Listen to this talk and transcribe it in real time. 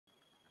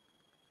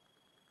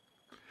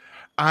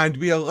And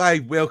we are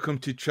live. Welcome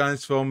to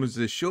Transformers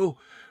the show.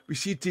 We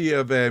seem to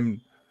have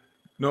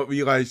not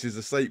realised there's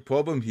a slight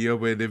problem here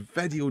where the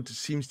video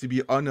seems to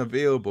be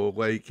unavailable,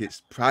 like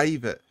it's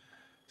private.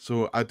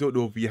 So I don't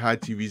know if we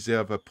had to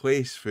reserve a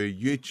place for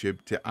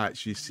YouTube to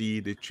actually see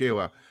the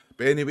trailer.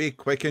 But anyway,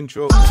 quick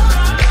intro.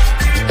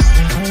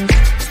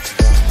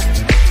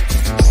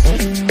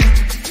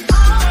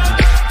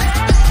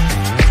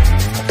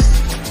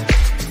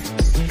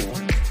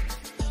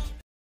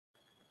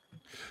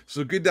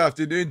 So good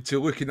afternoon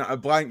to looking at a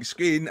blank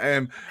screen.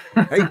 How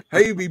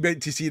are we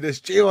meant to see this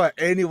trailer?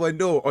 Anyone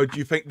know? Or do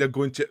you think they're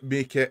going to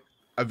make it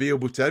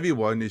available to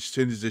everyone as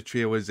soon as the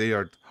trailer's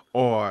aired?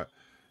 Or,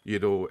 you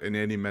know, in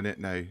any minute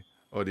now?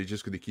 Or are they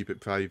just going to keep it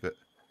private?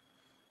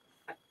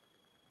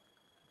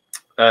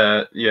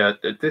 Yeah,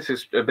 this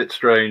is a bit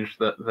strange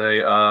that they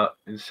are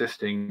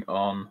insisting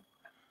on...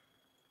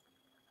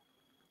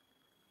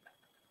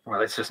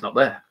 Well, it's just not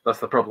there. That's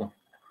the problem.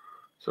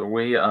 So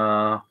we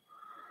are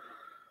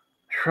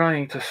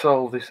trying to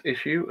solve this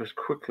issue as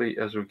quickly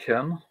as we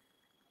can,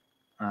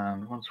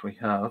 and once we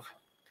have,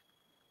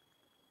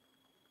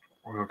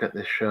 we'll get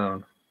this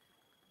shown.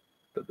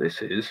 But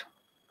this is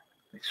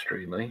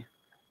extremely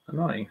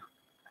annoying.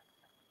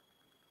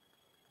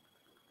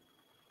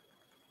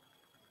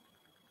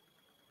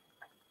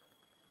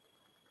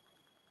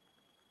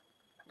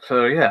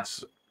 So yeah.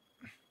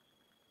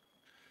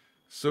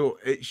 So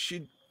it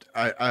should.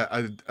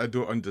 I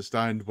don't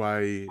understand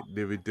why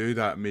they would do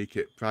that. Make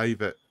it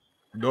private.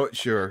 Not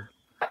sure.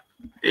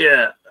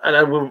 Yeah,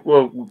 and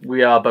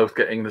we are both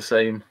getting the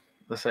same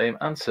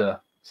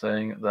answer,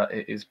 saying that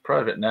it is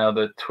private. Now,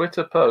 the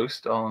Twitter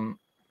post on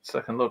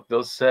second look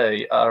does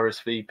say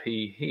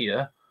RSVP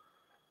here,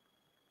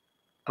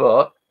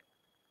 but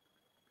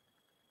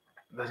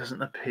there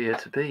doesn't appear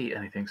to be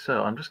anything.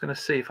 So I'm just going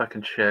to see if I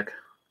can check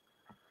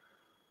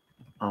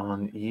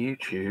on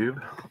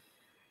YouTube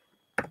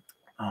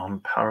on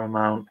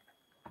Paramount's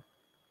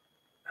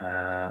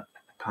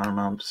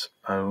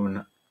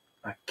own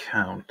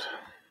account.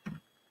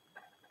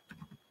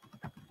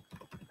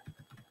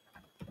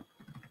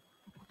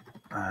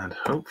 And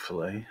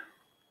hopefully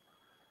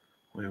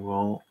we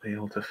will be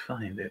able to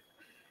find it.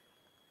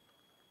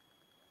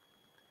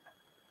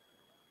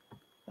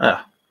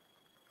 Right.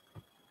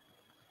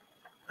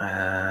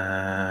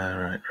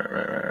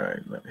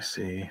 Let me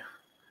see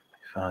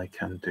if I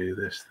can do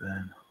this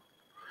then.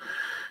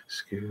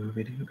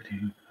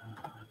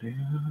 Scooby-Doo-ba-Doo-ba-Doo.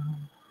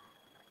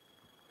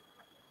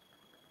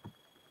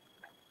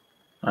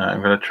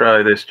 I'm going to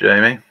try this,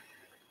 Jamie,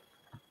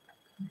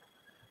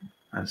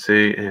 and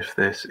see if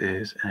this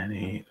is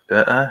any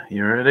better.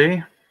 You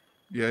ready?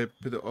 Yeah,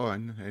 put it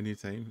on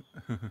anytime.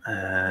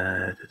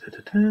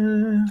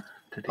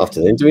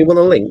 Afternoon. Do we want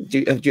a link?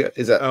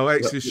 Is that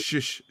Alexis?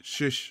 Shush,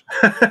 shush.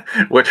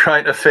 We're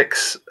trying to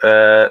fix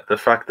the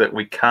fact that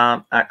we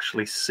can't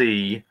actually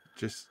see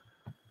just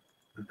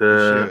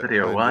the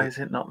video. Why is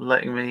it not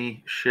letting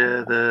me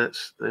share the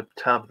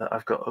tab that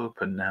I've got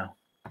open now?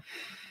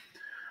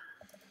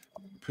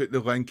 Put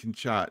the link in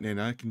chat and then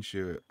I can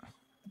share it.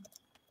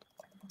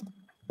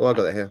 Oh, I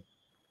got it here.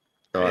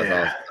 Oh,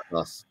 yeah.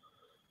 That's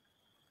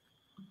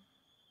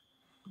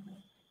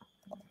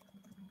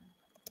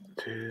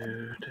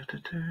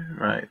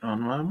Right, one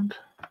moment.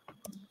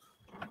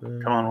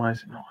 Come on, why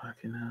is it not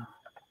working now?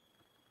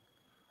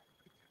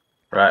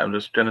 Right, I'm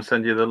just going to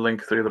send you the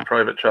link through the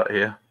private chat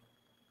here.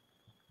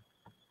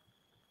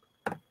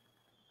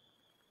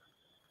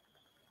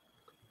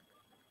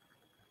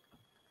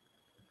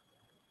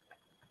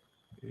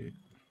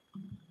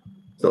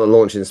 It's not a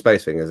launching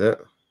space thing, is it?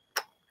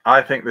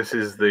 I think this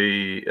is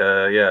the,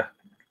 yeah.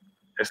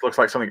 This looks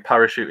like something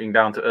parachuting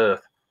down to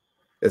Earth.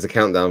 There's a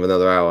countdown of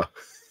another hour.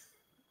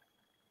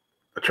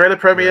 A trailer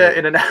premiere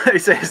in an hour.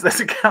 It says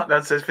there's a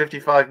countdown, says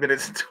 55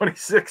 minutes and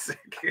 26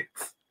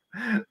 seconds.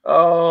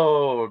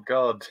 Oh,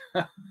 God.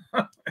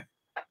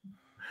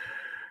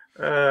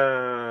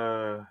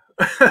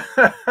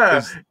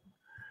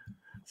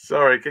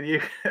 Sorry, can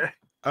you...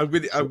 I'm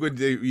going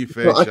to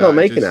refresh. No, I can't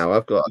make it now.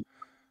 I've got...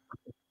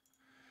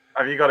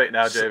 Have you got it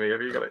now, Jamie?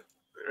 Have you got it?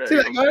 Right. See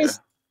that, guys?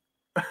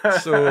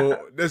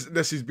 So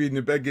this has been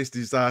the biggest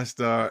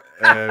disaster.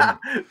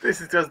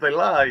 This is just they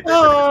lied. They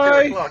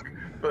said it's 2 o'clock,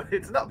 but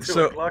it's not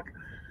 2 o'clock.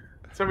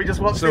 So we just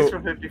watched this for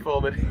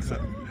 54 minutes.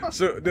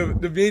 So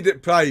they made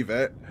it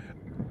private,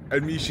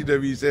 and we should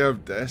have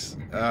reserved this.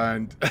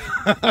 And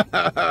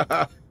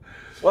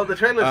well, the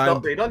trailer's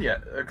not been on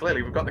yet.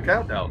 Clearly, we've got the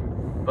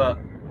countdown. But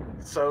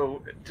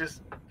so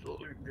just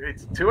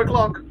it's 2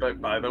 o'clock.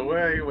 But by the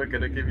way, we're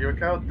going to give you a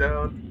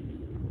countdown.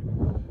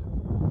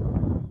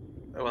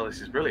 Oh, well,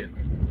 this is brilliant.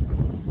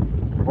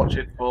 Watch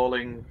it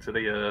falling to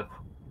the earth.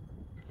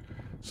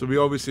 So we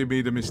obviously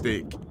made a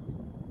mistake.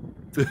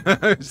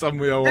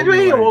 Somewhere along Did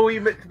we? the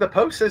line. Well, the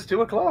post says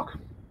 2 o'clock.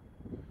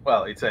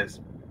 Well, it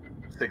says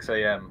 6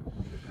 a.m.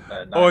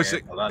 9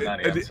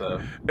 a.m. So.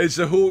 It's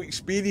the whole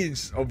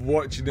experience of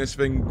watching this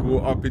thing go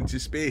up into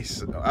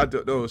space. I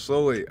don't know,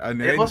 slowly. And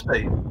then... It must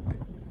be.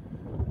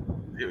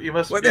 You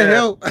must. What the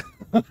hell?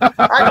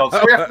 Hang on,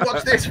 so we have to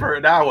watch this for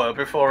an hour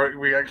before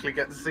we actually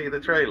get to see the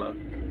trailer.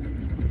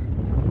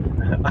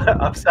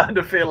 I'm starting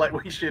to feel like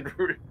we should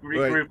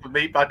regroup and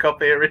meet back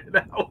up here in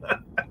an hour.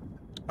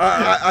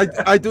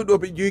 I don't know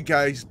about you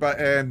guys, but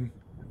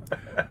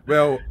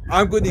well,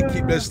 I'm going to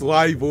keep this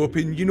live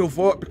open. You know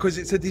what? Because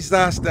it's a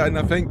disaster, and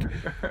I think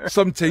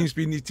sometimes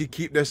we need to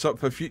keep this up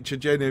for future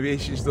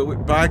generations to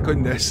look back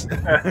on this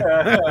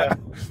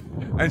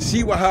and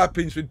see what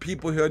happens when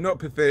people who are not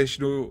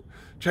professional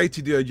try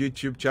to do a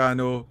YouTube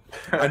channel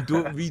and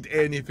don't read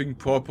anything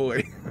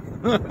properly.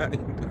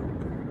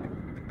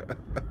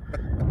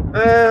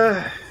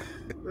 The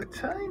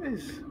time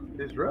is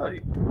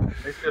right.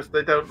 It's just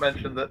they don't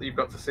mention that you've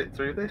got to sit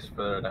through this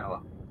for an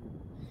hour.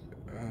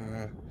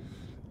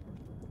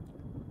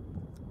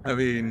 I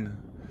mean,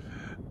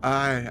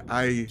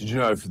 Did you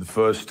know for the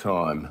first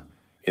time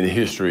in the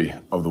history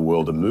of the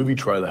world, a movie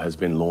trailer has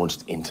been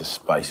launched into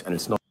space, and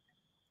it's not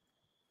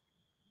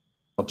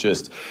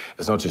just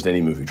any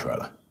movie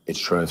trailer. It's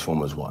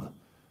Transformers 1.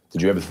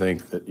 Did you ever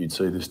think that you'd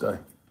see this day?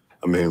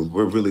 I mean,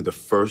 we're really the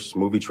first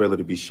movie trailer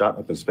to be shot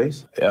up in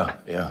space. Yeah,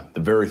 the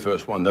very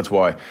first one. That's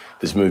why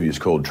this movie is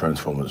called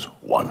Transformers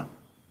 1.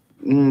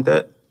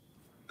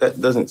 That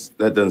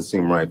doesn't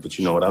seem right, but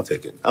you know what? I'll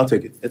take it.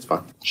 It's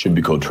fine. Should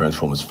be called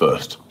Transformers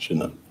First,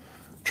 shouldn't it?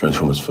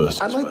 Transformers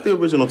First. I like the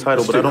original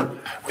title, but I don't.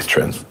 With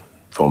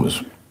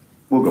Transformers.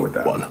 We'll go with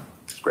that. 1.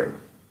 It's great.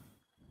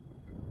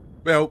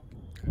 well,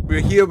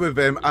 we're here with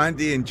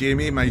Andy and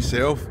Jamie,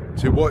 myself,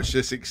 to watch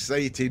this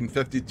exciting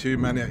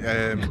 52-minute.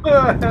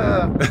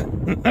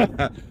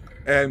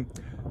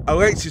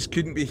 Alexis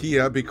couldn't be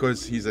here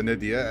because he's an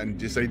idiot and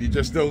decided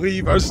just to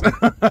leave us,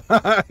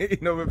 you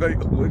know,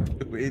 without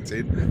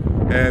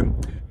waiting.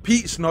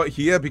 Pete's not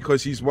here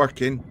because he's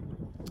working,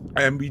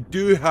 and we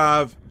do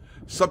have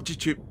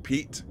Substitute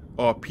Pete,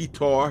 or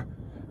Peter.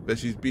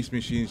 This is Beast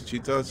Machine's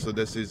Cheetah, so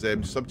this is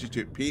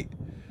Substitute Pete.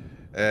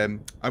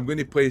 I'm going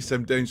to place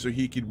him down so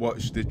he could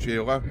watch the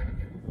trailer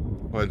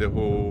for the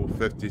whole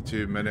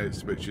 52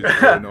 minutes, which is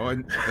going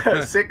on.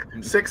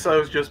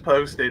 Sixo's just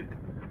posted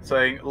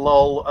saying,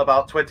 lol,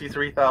 about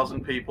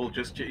 23,000 people,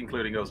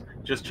 including us,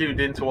 just tuned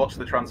in to watch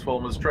the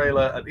Transformers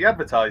trailer at the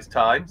advertised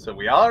time, so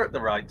we are at the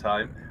right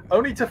time,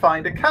 only to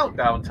find a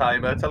countdown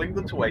timer telling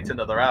them to wait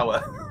another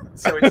hour.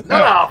 So it's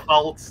not our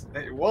fault.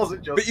 It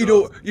wasn't just But you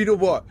know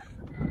what?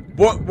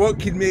 What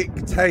can make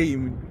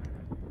time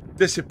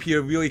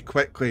disappear really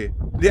quickly?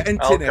 The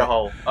internet.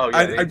 Alcohol. Oh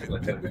yeah,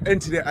 and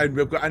internet, and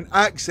we've got an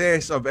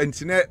access of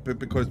internet, but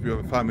because we're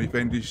a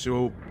family-friendly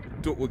show,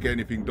 don't look at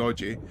anything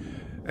dodgy.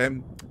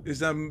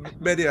 There's a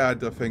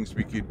myriad of things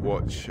we could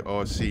watch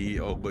or see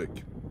or look,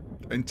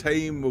 and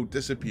time will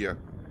disappear.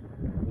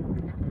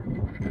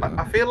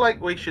 I feel like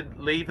we should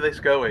leave this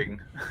going.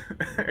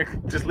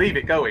 Just leave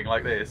it going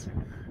like this.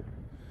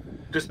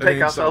 Just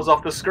take ourselves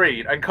off the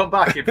screen and come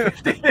back in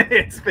 50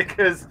 minutes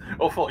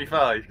or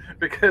 45,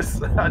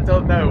 because I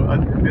don't know,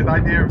 the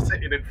idea of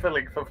sitting and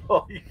filling for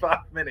 45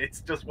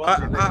 minutes just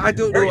watching I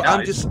don't know.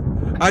 nice.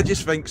 I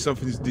just think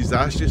something's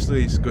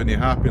disastrously is going to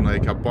happen,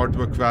 like a bird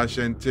will crash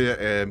into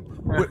it.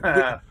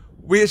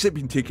 Where's it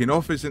been taken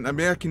off? Is it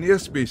American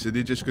airspace? Are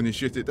they just going to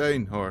shoot it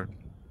down, or?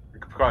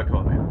 Quite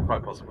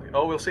possibly.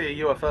 Oh, we'll see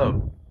a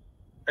UFO.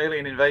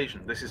 Alien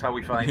invasion. This is how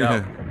we find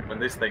out when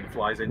this thing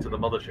flies into the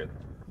mothership.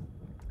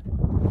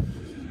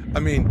 I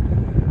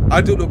mean,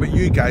 I don't know about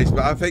you guys,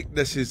 but I think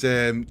this is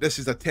a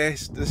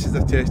test. This is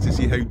a test to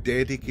see how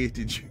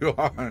dedicated you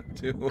are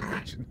to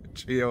watching the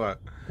trailer.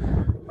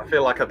 I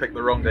feel like I picked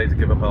the wrong day to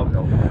give up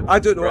alcohol. I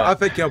don't know. Right. I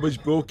think I was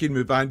broken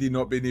with Andy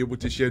not being able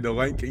to share the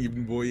link,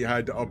 even though he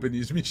had it up in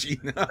his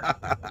machine.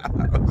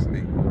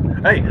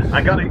 Hey,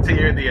 I got it to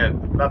you in the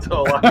end. That's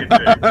all I could do.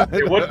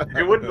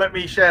 It wouldn't let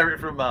me share it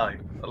from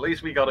mine. At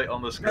least we got it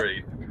on the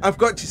screen. I've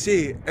got to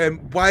say,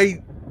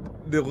 why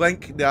the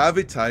link they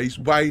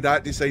advertised, why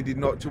that decided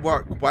not to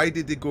work? Why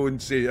did they go and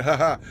say,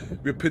 haha,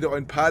 we put it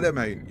on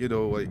Paramount? You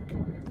know, like,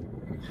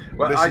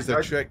 well, this is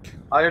a trick.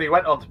 I only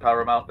went on to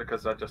Paramount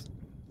because I just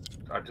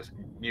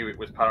knew it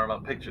was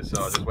Paramount Pictures,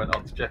 so I just went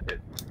on to check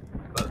it.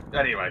 But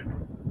anyway,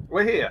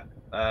 we're here,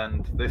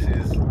 and this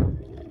is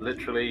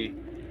literally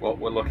what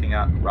we're looking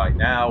at right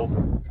now,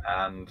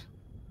 and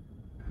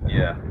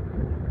yeah.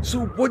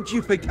 So what do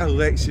you think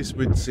Alexis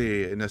would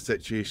say in a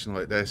situation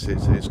like this?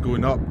 It's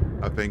going up,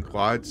 I think,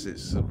 lads.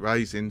 It's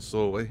rising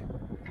slowly.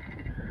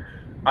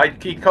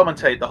 He'd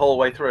commentate the whole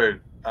way through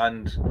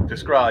and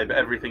describe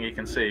everything he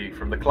can see,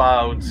 from the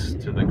clouds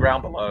to the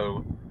ground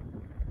below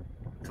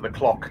to the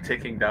clock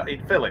ticking down.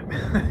 He'd fill it.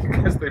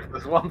 Because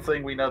there's one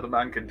thing we know the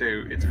man can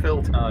do, it's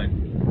fill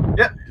time.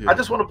 Yeah, I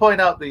just want to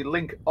point out the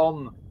link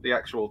on the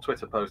actual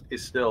Twitter post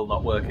is still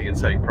not working and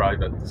saying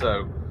private.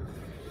 So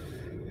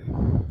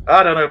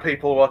I don't know,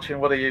 people watching,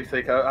 what do you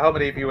think? How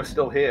many of you are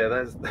still here?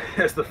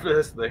 There's the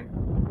first thing.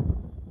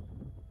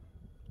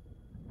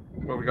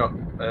 What we got?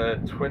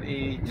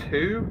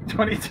 22?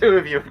 22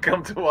 of you have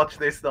come to watch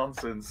this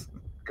nonsense.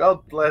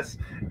 God bless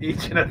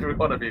each and every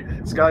one of you.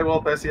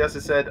 Skywalk SES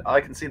has said, I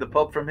can see the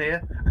pub from here,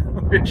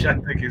 which I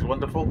think is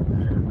wonderful.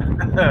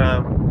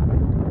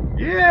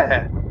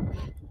 Yeah.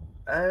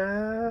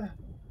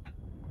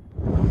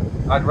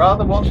 I'd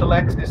rather watch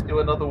Alexis do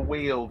another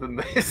wheel than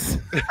this.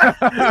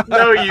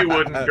 No, you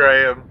wouldn't,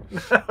 Graham.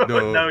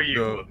 No,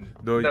 you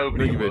wouldn't.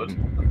 Nobody would.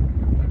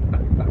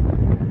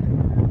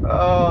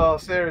 Oh,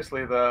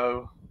 seriously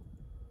though.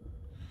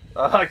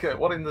 I like it.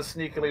 What in the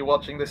sneakily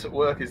watching this at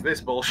work is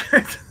this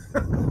bullshit?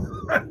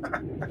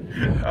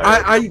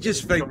 I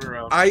just think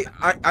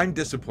I'm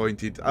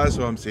disappointed. That's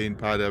what I'm saying,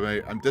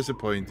 Padam. I'm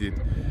disappointed.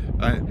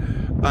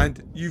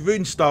 And you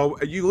ruined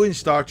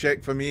Star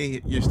Trek for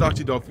me. You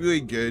started off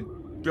really good,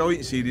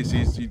 brilliant series.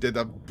 You did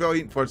a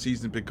brilliant first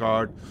season of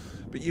Picard,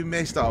 but you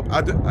messed up. I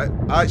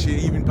actually,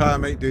 even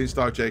Paramount doing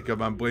Star Trek,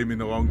 I'm blaming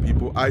the wrong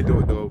people. I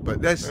don't know,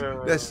 but this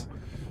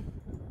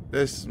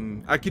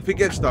I can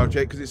forgive Star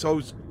Trek because it's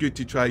always good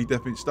to try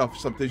different stuff.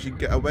 Sometimes you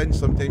get a win,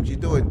 sometimes you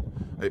don't.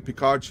 Like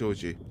Picard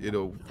shows you,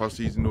 first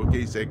season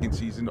okay, second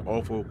season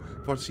awful,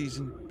 first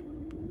season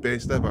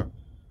best ever.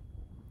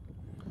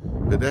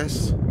 But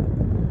this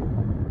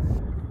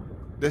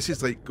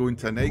is like going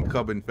to a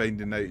nightclub and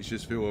finding out it's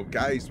just full of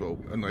guys. Well,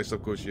 unless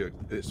of course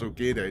it's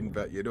okay then,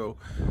 but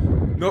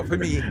not for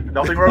me.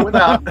 Nothing wrong with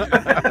that.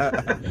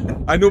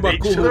 I know my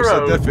co-hosts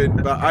are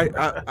different, but I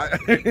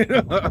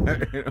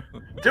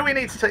Do we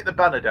need to take the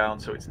banner down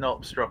so it's not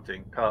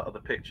obstructing part of the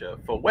picture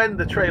for when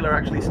the trailer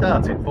actually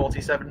starts in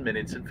 47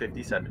 minutes and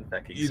 57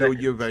 seconds?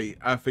 You're right.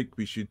 I think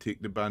we should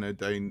take the banner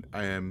down.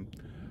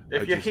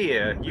 If you're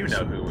here, you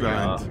know who we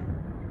are.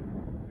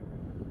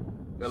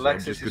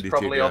 Alexis is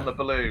probably on the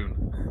balloon.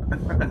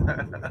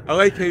 I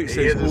like how it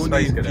says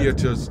only in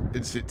theatres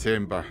in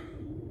September.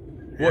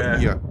 What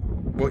year?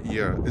 What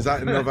year? Is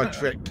that another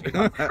trick?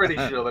 I'm pretty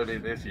sure they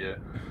did this year.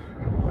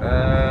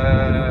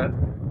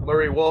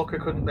 Murray Walker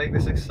couldn't make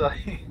this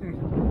exciting.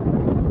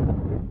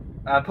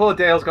 And poor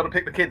Dale's got to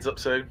pick the kids up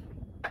soon.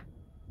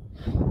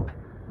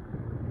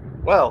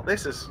 Well,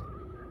 this is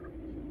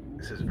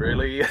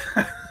really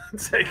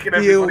taking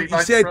everybody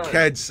by surprise. You said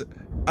kids.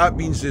 That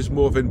means there's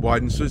more than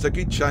one, so there's a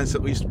good chance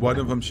at least one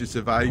of them should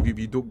survive if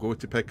you don't go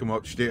to pick them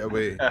up straight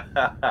away.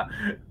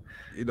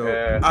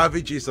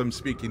 Averages I'm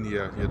speaking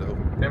here,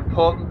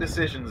 Important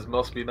decisions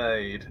must be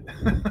made.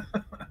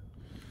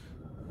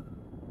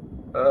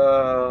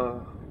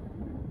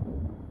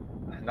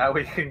 Now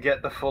we can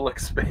get the full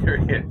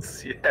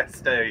experience.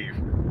 Yes, Dave.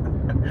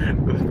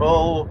 The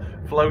full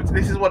float.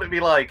 This is what it'd be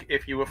like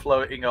if you were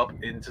floating up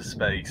into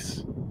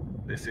space.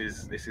 This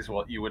is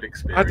what you would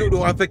experience. I don't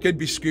know. I think I'd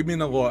be screaming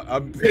a lot.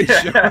 I'm pretty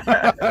sure.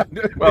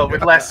 Well,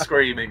 with less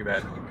screaming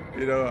then.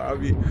 I'd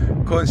be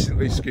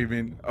constantly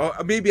screaming. Or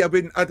maybe I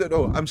wouldn't. I don't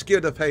know. I'm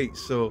scared of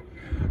heights, so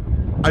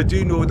I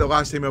do know the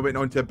last time I went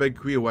onto a big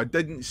wheel, I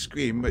didn't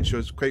scream, which I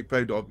was quite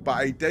proud of, but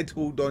I did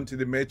hold on to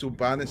the metal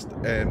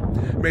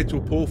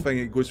metal pole thing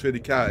that goes through the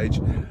carriage,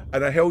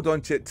 and I held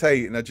onto it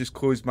tight, and I just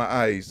closed my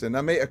eyes, and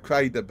I might have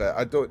cried a bit.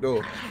 I don't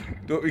know.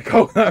 Don't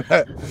recall that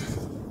bit.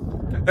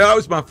 That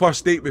was my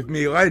first date with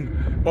Mei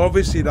Lin.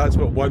 Obviously, that's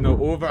what won it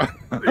over.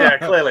 Yeah,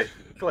 clearly.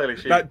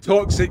 That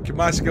toxic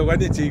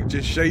masculinity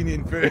just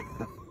shining through.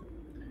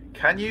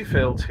 Can you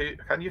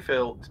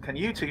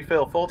two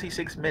fill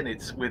 46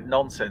 minutes with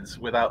nonsense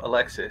without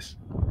Alexis?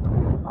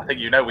 I think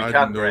we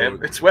can,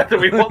 Graham. It's whether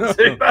we want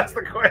to. That's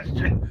the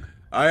question.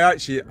 I've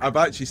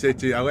actually said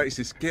to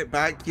Alexis, get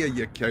back here,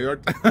 you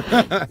coward.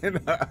 I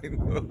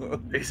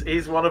know.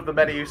 He's one of the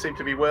many who seem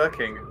to be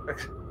working.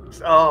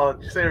 Oh,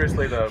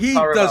 seriously though. He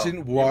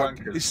doesn't work.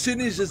 As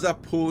soon as there's a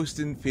post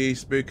in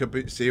Facebook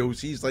about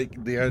sales, he's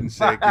like there in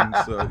seconds.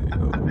 So,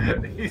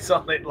 He's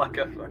on it like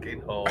a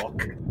fucking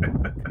hawk.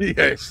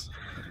 Yes.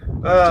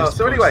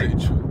 So anyway,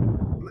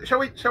 shall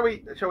we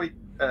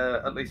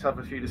at least have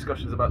a few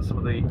discussions about some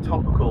of the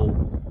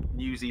topical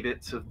newsy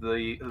bits of the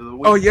week?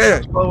 Oh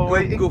yeah. Go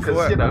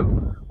for it.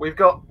 We've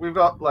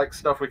got like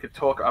stuff we could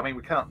talk. I mean,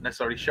 we can't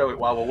necessarily show it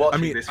while we're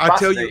watching this. I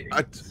tell you,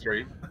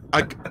 stream.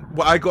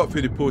 What I got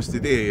for the post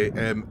today,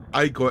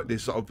 I got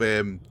this sort of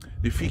the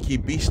freaky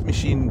beast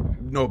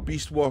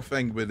war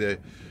thing with the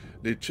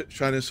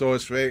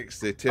Tyrannosaurus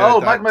Rex, the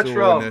pterodactyl.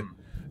 Magmatron.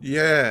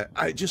 Yeah,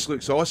 it just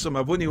looks awesome.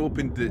 I've only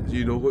opened it,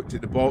 looked at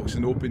the box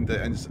and opened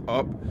it and it's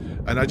up,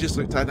 and I just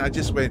looked at it and I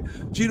just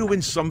went, do you know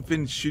when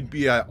something should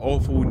be an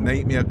awful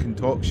nightmare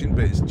concoction,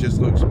 but it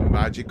just looks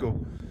magical?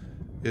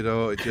 It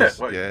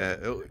just,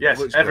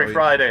 yes, every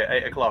Friday at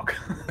 8 o'clock.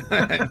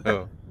 I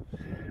know.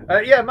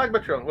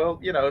 Magmatron.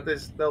 Well,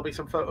 there'll be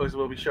some photos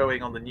we'll be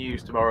showing on the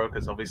news tomorrow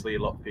because obviously a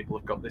lot of people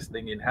have got this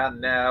thing in hand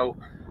now.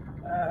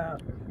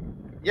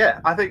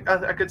 I think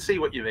I could see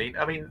what you mean.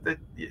 I mean,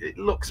 it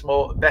looks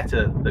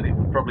better than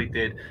it probably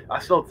did. I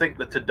still think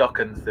the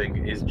Turducken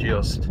thing is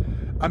just.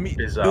 I mean,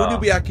 bizarre. The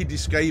only way I could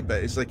describe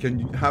it is like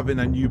having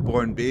a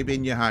newborn baby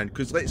in your hand.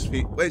 Because let's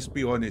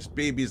be honest,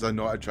 babies are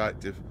not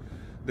attractive.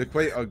 They're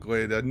quite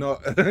ugly. They're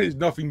not. There's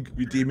nothing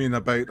redeeming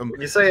about them. When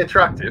you say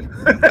attractive.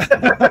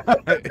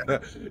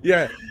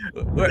 Yeah.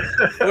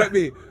 Let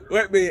me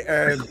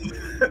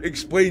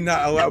explain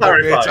that a little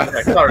bit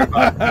better.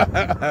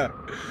 Clarify.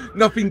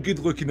 Nothing good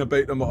looking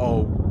about them at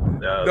all.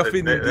 No,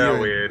 nothing they're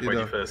weird when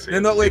you first see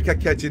them. them. They're not like a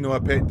kitten or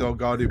a pet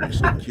dog, are they? Which is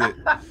so cute.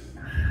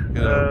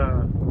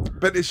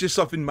 But it's just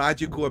something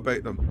magical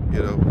about them,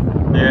 you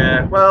know.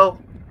 Yeah,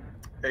 well,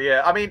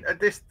 yeah. I mean, that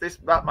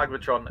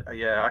Magmatron,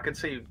 yeah, I can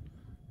see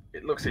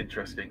it looks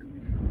interesting,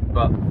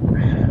 but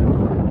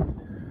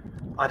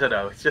I don't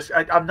know. It's just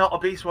I'm not a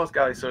Beast Wars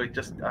guy, so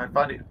I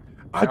find it.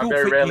 I don't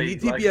very think rarely you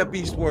need to be a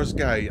Beast Wars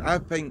guy. I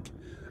think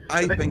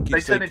they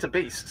it's turn like, into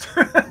beasts,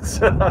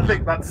 so I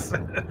think that's.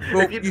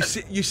 well, you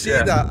say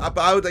yeah. that,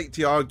 but I would like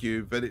to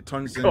argue that it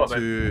turns Go on,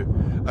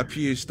 into a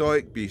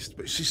prehistoric beast,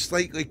 but she's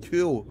slightly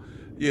cool.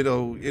 You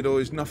know,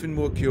 there's nothing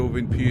more cool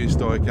than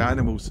prehistoric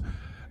animals,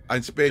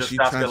 and especially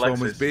Just ask Transformers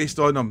Alexis. based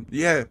on them.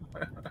 Yeah,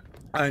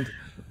 and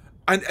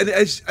it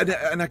is,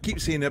 and I keep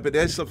saying it, but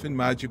there's something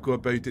magical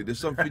about it. There's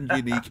something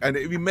unique, and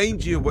it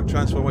reminds you of what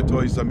Transformer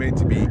toys are meant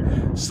to be: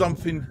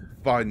 something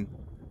fun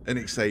and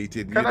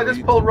exciting. Can I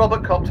just pull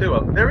Robert Cobb to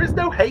him? There is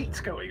no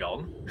hate going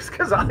on. Just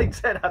because I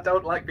said I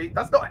don't like beef,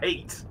 that's not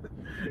hate.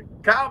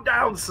 Calm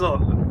down,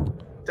 son.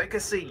 Take a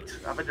seat.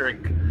 Have a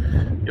drink.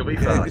 You'll be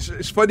fine.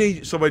 It's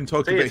funny someone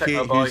talking about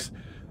hate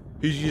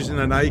who's using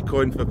an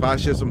icon for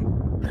fascism.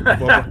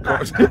 Robert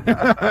Cobb.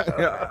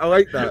 Yeah, I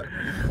like that.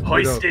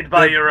 Hoisted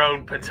by your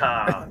own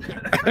petard.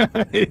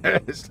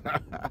 Yes.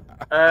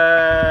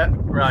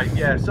 Right,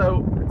 yeah.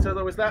 So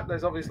there was that.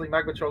 There's obviously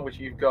Magmatron, which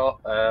you've got.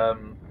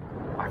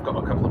 I've got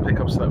a couple of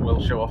pickups that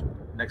will show off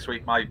next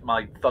week. My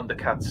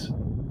Thundercats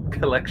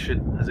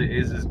collection, as it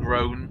is, has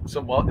grown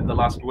somewhat in the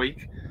last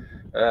week,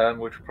 which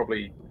we'll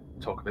probably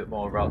talk a bit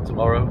more about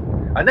tomorrow.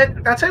 And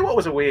then I'll tell you what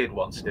was a weird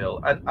one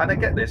still, and I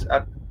get this.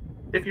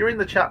 If you're in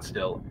the chat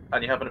still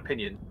and you have an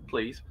opinion,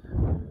 please.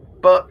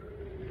 But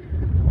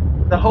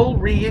the whole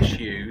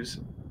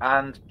reissues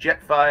and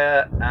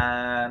Jetfire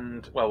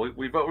and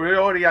we've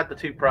already had the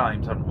 2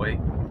 primes, haven't we?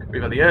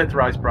 We've got the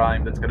Earthrise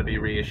Prime that's going to be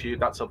reissued.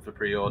 That's up for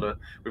pre-order.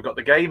 We've got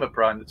the Gamer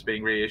Prime that's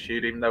being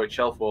reissued, even though it's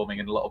shelf warming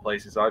in a lot of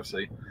places I've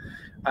seen.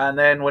 And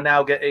then we're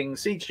now getting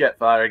Siege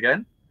Jetfire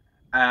again,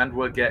 and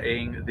we're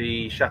getting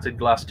the Shattered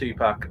Glass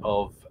 2-pack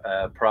of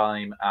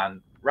Prime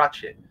and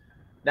Ratchet.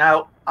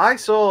 Now, I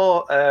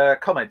saw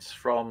comments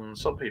from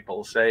some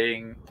people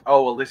saying,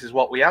 "Oh, well, this is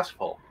what we asked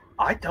for."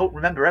 I don't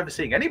remember ever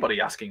seeing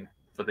anybody asking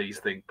for these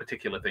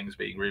particular things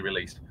being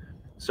re-released.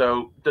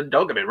 So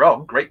don't get me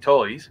wrong, great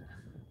toys.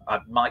 I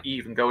might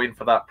even go in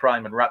for that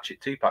Prime and Ratchet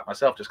 2-pack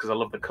myself, just because I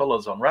love the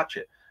colours on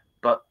Ratchet.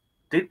 But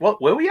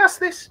were we asked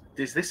this?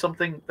 Is this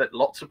something that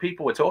lots of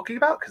people were talking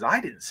about? Because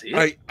I didn't see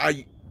it.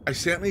 I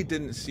certainly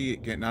didn't see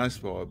it getting asked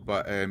for,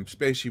 but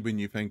especially when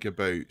you think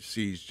about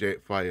Siege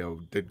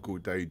Jetfire did go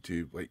down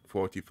to like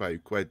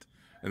 45 quid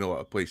in a lot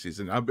of places,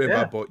 and I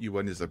bought you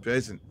one as a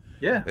present.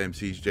 Yeah.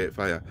 Siege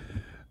Jetfire,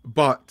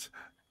 but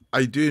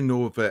I do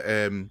know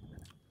that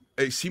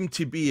it seemed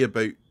to be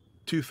about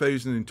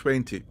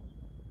 2020.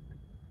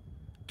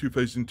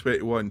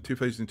 2021,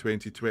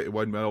 2020,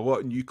 21, when a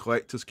lot of new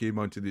collectors came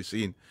onto the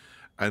scene,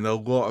 and a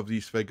lot of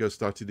these figures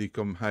started to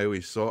become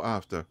highly sought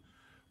after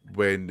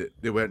when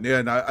they weren't there.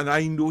 And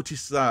I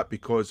noticed that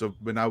because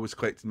of when I was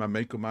collecting my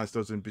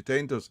Micromasters and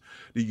Pretenders,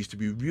 they used to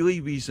be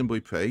really reasonably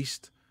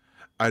priced,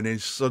 and then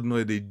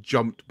suddenly they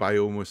jumped by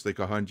almost like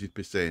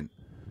 100%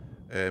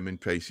 in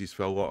prices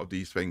for a lot of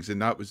these things.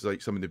 And that was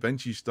like some of the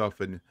vintage stuff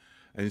and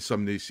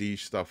some of the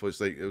Siege stuff. Was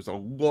like there was a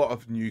lot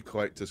of new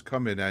collectors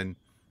coming in,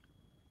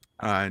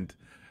 and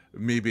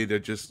maybe they're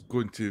just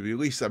going to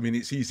release. I mean,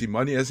 it's easy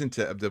money, isn't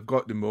it? If they've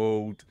got the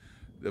mold,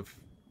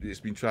 it's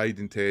been tried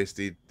and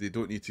tested, they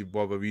don't need to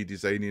bother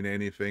redesigning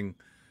anything.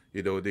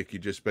 You know, they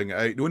could just bring it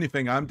out. The only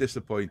thing I'm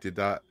disappointed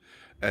at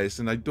is,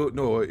 and I don't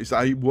know, is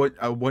I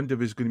wonder if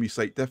there's going to be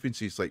slight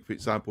differences. Like, for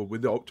example,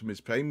 with the Optimus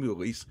Prime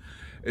release,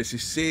 it's the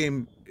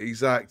same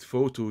exact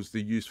photos they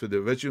used for the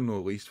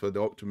original release for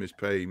the Optimus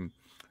Prime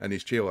and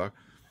his trailer,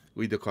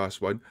 Leader Class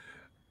 1.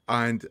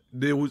 And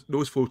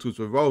those photos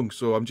were wrong,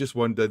 so I'm just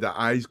wondering the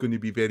eye's going to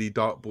be very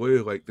dark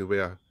blue like they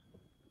were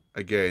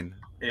again,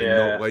 and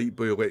not light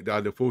blue like the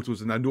other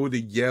photos. And I know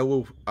the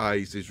yellow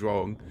eyes is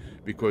wrong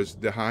because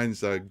the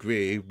hands are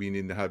grey,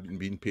 meaning they haven't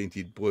been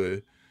painted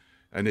blue.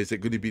 And is it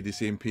going to be the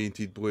same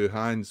painted blue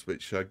hands,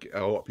 which a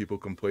lot of people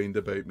complained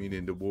about,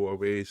 meaning they wore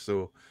away?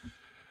 So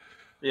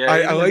yeah,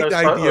 I like the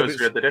idea.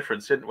 We had the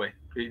difference, didn't we?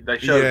 They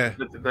showed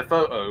the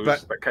photos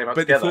that came out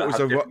together the photos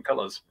had different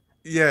colours.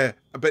 Yeah,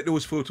 but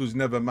those photos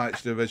never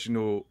matched the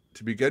original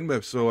to begin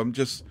with, so I'm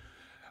just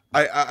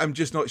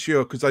not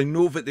sure, because I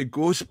know that the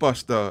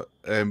Ghostbuster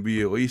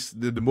re-release,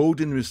 the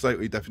moulding was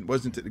slightly different,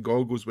 wasn't it? The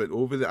goggles went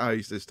over the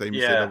eyes this time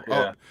instead of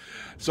up.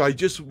 So I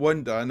just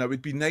wonder, and it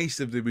would be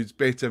nice if there was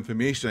better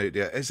information out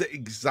there. Is it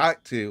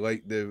exactly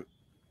like the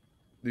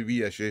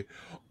reissue,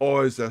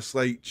 or is there a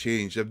slight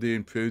change? Have they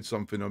improved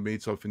something or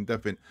made something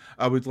different?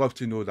 I would love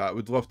to know that. I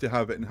would love to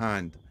have it in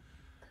hand.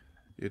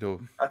 You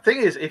know, the thing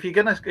is, if you're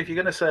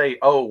gonna say,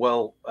 oh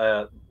well,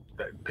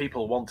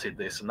 people wanted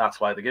this and that's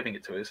why they're giving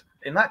it to us,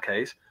 in that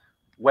case,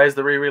 where's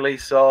the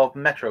re-release of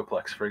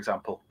Metroplex, for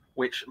example,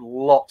 which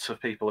lots of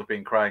people have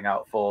been crying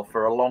out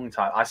for a long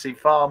time? I see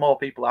far more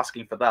people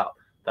asking for that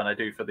than I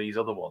do for these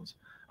other ones.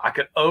 I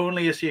can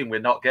only assume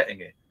we're not getting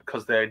it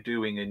because they're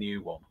doing a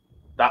new one.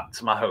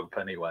 That's my hope,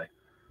 anyway.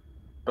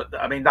 But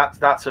I mean,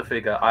 that's a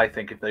figure. I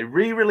think if they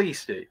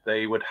re-released it,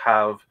 they would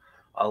have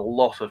a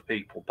lot of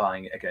people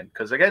buying it again.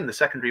 Because again, the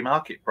secondary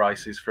market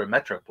prices for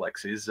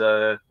Metroplex is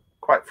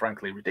quite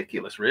frankly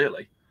ridiculous,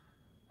 really.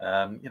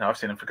 I've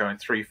seen them for going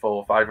 £300,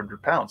 £400,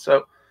 £500.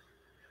 So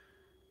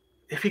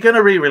if you're going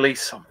to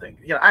re-release something,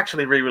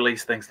 actually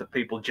re-release things that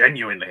people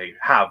genuinely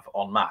have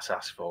en masse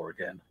asked for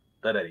again.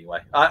 But anyway,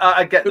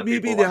 I get. But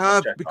maybe they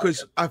have,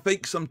 because I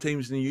think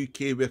sometimes in the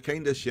UK we're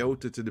kind of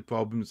sheltered to the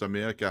problems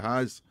America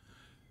has.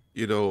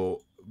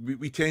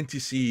 We tend to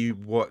see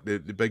what the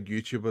big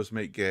YouTubers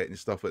might get and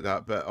stuff like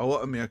that, but a lot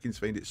of Americans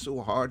find it so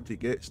hard to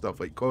get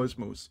stuff like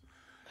Cosmos.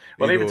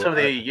 Well, even some of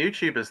the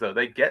YouTubers, though,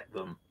 they get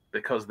them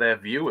because their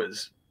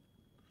viewers,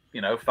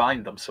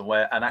 find them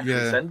somewhere and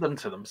actually send them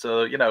to them.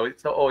 So,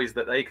 it's not always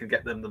that they can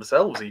get them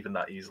themselves even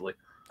that easily.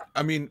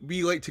 I mean,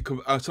 we like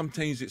to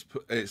sometimes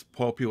it's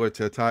popular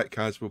to attack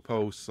Hasbro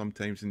Pulse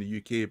sometimes in the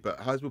UK, but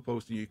Hasbro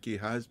Pulse in the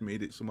UK has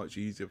made it so much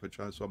easier for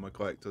Transformer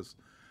collectors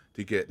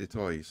to get the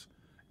toys.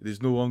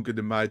 There's no longer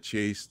the mad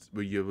chase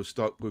where you were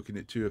stuck looking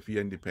at 2 or 3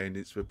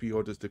 independents for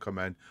pre-orders to come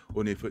in,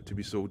 only for it to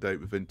be sold out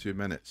within 2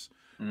 minutes.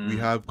 We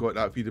have got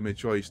that freedom of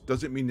choice.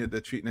 Doesn't mean that they're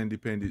treating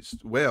independents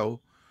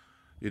well,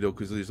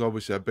 because there's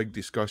obviously a big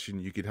discussion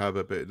you could have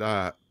about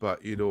that.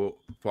 But,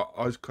 for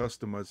us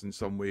customers in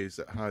some ways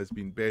it has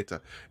been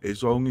better.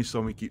 As long as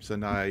someone keeps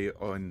an eye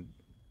on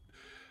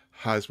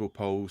Hasbro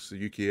Pulse,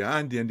 the UK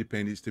and the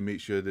independents to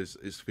make sure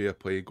there's fair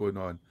play going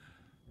on.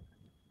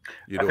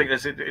 I think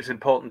it's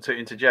important to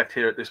interject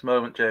here at this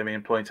moment, Jamie,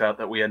 and point out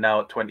that we are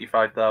now at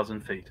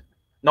 25,000 feet.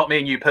 Not me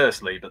and you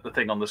personally, but the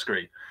thing on the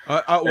screen.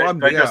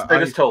 They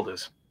just told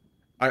us.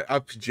 I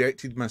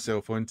projected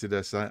myself onto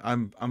this.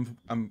 I'm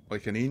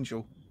like an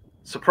angel.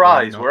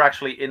 Surprise! We're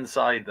actually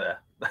inside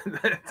there.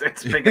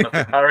 It's big enough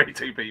to carry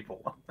 2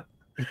 people.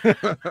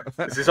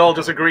 This is all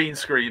just a green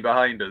screen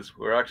behind us.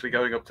 We're actually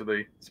going up to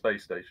the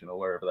space station or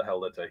wherever the hell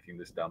they're taking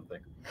this damn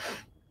thing.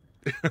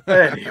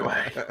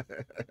 Anyway.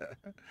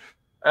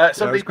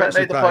 Somebody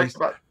made the point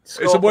about it's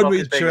a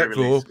one-way trip,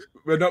 though.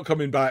 We're not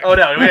coming back. Oh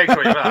no, we ain't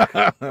coming back.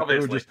 Obviously,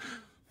 we'll just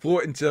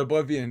float into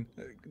oblivion.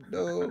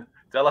 No,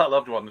 tell our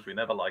loved ones we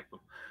never liked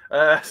them.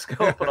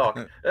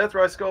 Scorponok,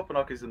 Earthrise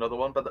Scorponok is another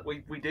one, but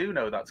we do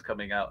know that's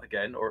coming out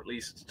again, or at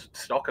least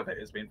stock of it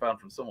has been found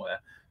from somewhere,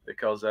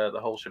 because the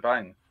whole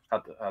shebang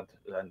had,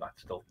 and I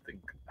still think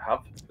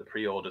have the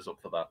pre-orders up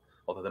for that,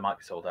 although they might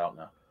be sold out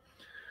now.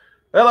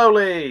 Hello,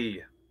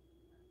 Lee.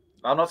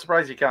 I'm not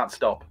surprised you can't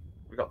stop.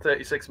 We've got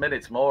 36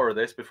 minutes more of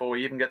this before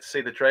we even get to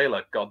see the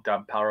trailer.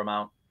 Goddamn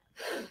Paramount.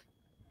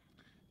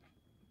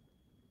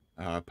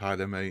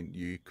 Paramount,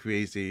 you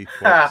crazy,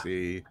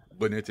 foxy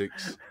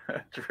lunatics.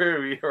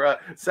 Drew, you're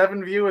at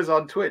 7 viewers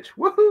on Twitch.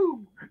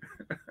 Woohoo!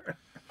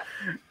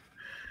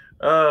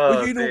 Oh,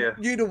 well,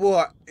 you know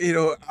what?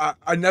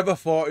 I never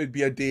thought it'd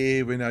be a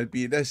day when I'd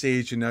be at this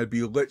age and I'd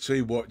be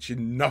literally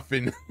watching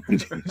nothing.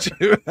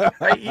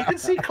 Hey, you can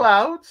see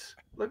clouds.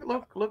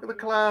 Look at the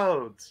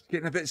clouds.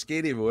 Getting a bit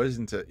scary, though,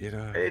 isn't it?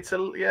 It's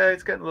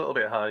getting a little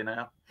bit high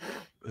now.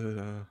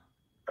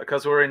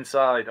 Because we're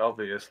inside,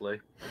 obviously.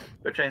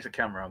 They've changed the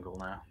camera angle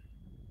now.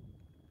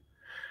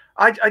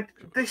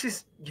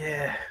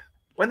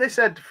 When they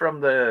said from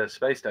the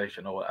space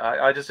station,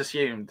 I just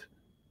assumed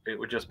it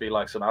would just be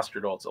like some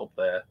astronauts up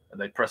there,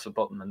 and they'd press a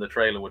button and the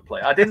trailer would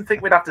play. I didn't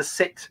think we'd have to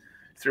sit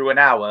through an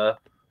hour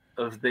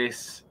of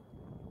this,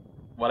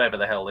 whatever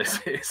the hell this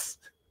is,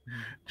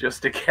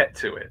 just to get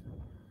to it.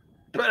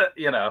 But,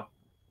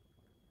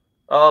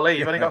 oh, Lee,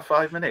 you've only got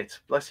 5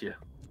 minutes. Bless you.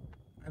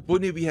 If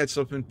only we had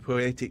something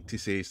poetic to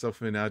say,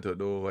 something, I don't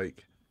know,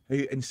 like how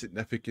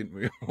insignificant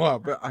we are,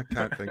 but I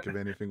can't think of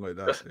anything like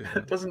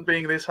that. Doesn't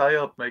being this high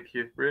up make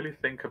you really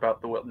think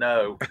about the world?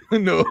 No.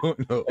 No.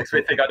 Makes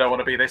me think I don't want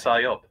to be this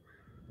high up.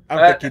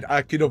 I'm thinking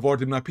I could have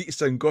ordered my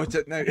pizza and got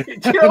it now. Do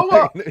you know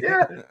what?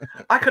 Yeah.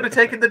 I could have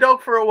taken the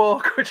dog for a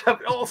walk, which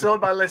I've also on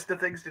my list of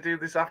things to do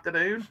this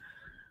afternoon.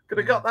 Could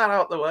have got that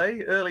out the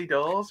way, early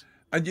doors.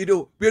 And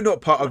we're not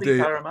part of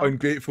the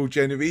ungrateful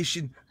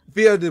generation.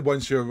 They're the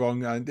ones who are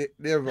wrong, Andy.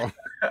 They're wrong.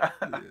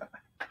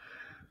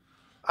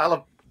 I'll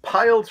have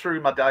piled through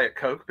my Diet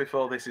Coke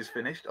before this is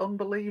finished.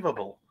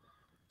 Unbelievable.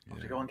 I'll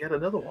have to go and get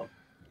another one.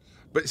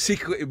 But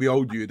secretly, we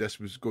all knew this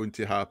was going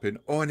to happen.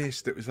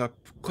 Honest, it was a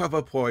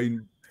clever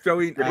point.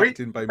 Brilliant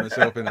acting by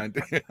myself and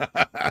Andy.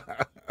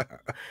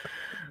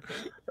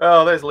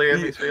 Oh, there's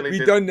Liam.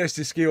 We've done this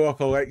to scale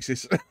up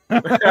Alexis.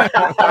 To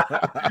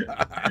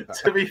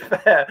be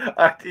fair,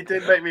 it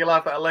did make me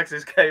laugh that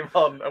Alexis came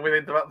on and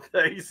within about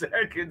 30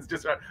 seconds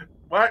just went,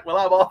 right, well,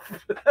 I'm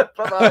off.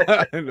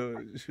 Bye-bye.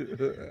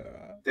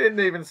 Didn't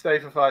even stay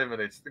for 5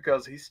 minutes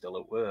because he's still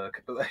at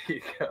work. But there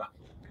you go.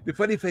 The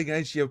funny thing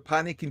is, you're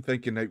panicking,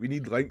 thinking, like, we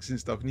need links and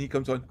stuff, and he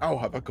comes on, I'll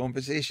have a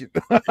conversation.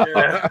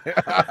 Yeah.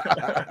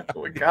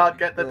 We can't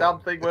get the damn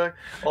thing working.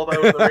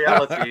 Although the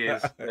reality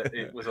is that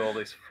it was all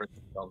this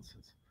freaking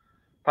nonsense.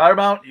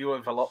 Paramount, you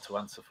have a lot to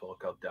answer for,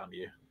 God damn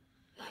you.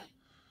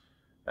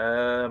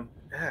 Yeah,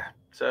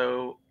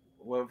 so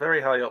we're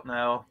very high up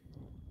now.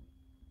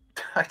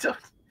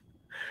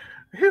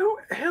 Who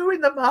in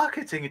the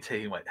marketing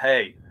team went,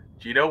 hey,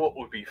 do you know what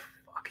would be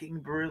fucking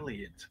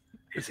brilliant?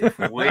 Is if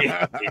we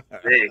did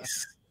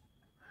this.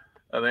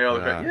 And they all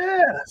go,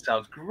 yeah, that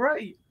sounds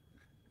great.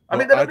 I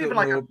mean, they don't even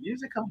like have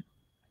music on.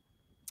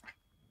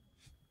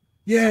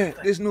 Yeah,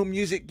 there's no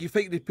music. You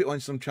think they put on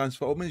some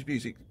Transformers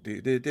music?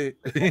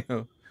 You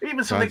know.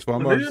 Even some of the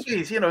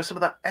movies, you know, some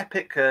of that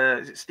epic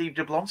is it Steve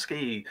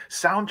Jablonsky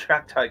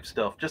soundtrack type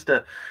stuff, just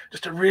to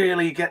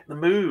really get the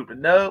mood. But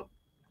no,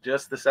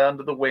 just the sound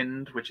of the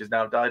wind, which has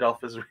now died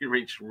off as we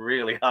reached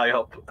really high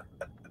up.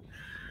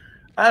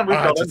 And we've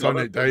got to turn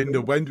it down.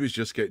 The wind was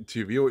just getting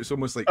too real. It's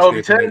almost like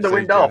you turned the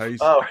wind off.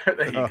 Oh,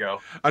 there you go.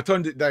 I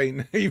turned it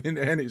down. Even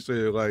then, it's so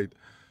loud.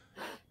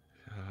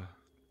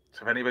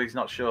 So if anybody's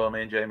not sure,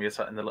 me and Jamie are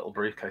sat in the little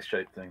briefcase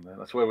shaped thing.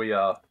 That's where we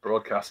are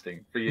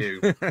broadcasting for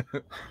you.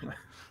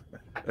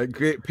 A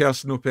great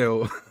personal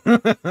pill. There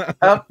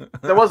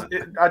was,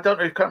 I don't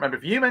know, I can't remember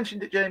if you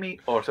mentioned it, Jamie,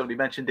 or somebody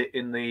mentioned it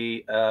in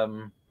the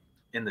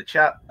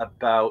chat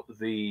about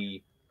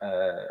the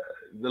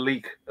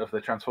leak of the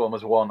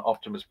Transformers 1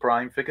 Optimus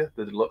Prime figure,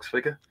 the deluxe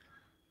figure.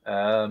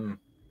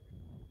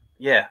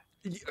 Yeah.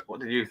 What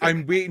did you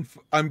think?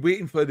 I'm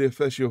waiting for the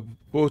official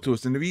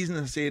photos, and the reason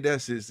I say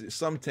this is that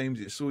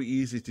sometimes it's so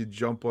easy to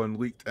jump on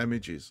leaked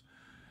images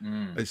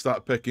and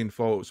start picking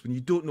faults when you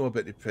don't know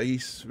about the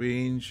price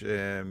range.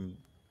 I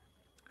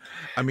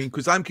mean,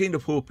 because I'm kind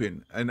of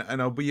hoping,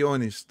 and I'll be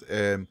honest,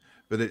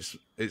 but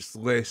it's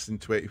less than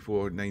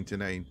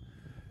 $24.99,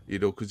 you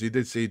know, because he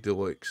did say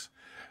deluxe.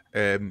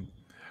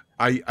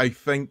 I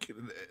think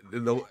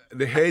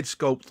the head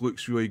sculpt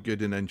looks really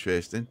good and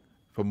interesting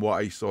from what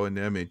I saw in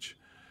the image.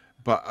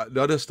 But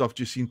the other stuff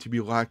just seemed to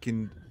be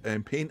lacking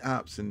paint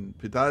apps and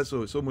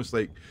pedazzo. It's almost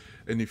like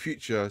in the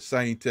future,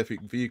 scientific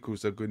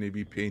vehicles are going to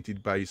be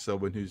painted by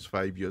someone who's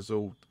 5 years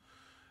old.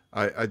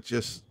 I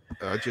just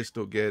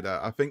don't get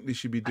that. I think they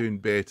should be doing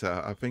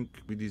better. I think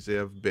we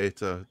deserve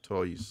better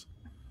toys.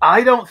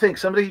 I don't think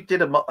somebody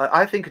did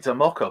I think it's a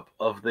mock-up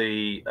of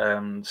the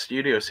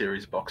Studio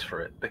Series box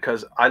for it,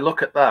 because I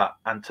look at that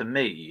and to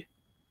me,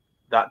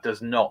 that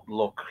does not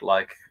look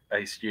like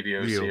a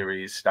Studio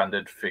Series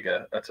standard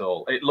figure at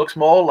all. It looks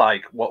more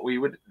like what we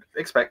would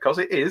expect, because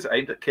it is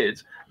aimed at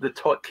kids, the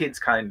kids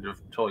kind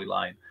of toy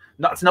line.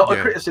 That's not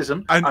a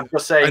criticism. I'm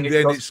just saying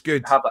it's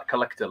good to have that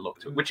collector look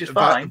to it, which is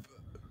fine.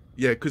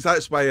 Yeah, because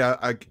that's why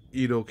I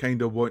you know,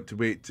 kind of want to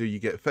wait till you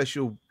get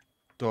official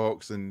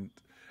talks, and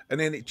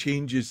then it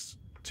changes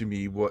to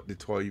me what the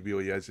toy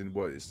really is and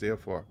what it's there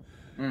for.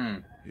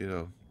 You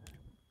know.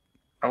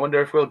 I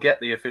wonder if we'll get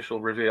the official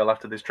reveal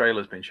after this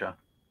trailer's been shown.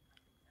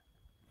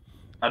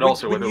 And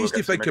also, when you used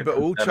to think about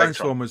old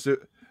Transformers,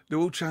 the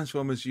old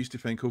Transformers used to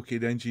think, okay,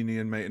 the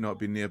engineering might not have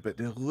been there, but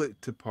they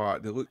looked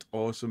apart. They looked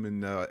awesome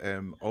in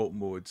the alt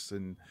modes,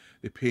 and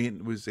the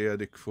paint was there,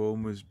 the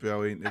chrome was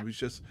brilliant. It was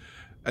just,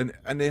 and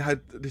they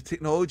had, the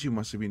technology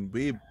must have been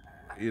way,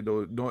 you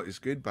know, not as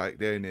good back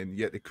then, and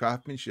yet the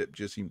craftsmanship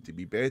just seemed to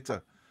be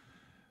better.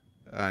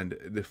 And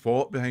the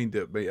thought behind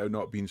it might have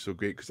not been so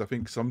great, because I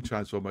think some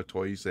Transformer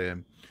toys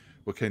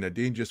were kind of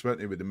dangerous, weren't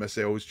they, with the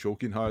missiles,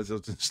 choking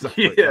hazards and stuff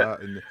like that.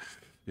 And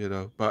you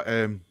know, but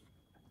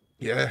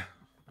yeah.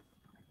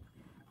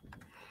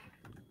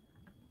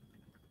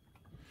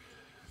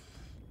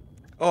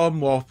 Oh,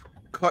 Moff,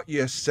 cut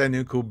your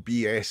cynical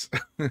BS.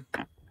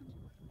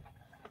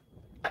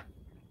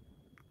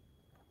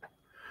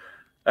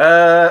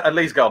 And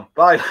Lee's gone.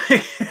 Bye,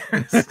 Lee.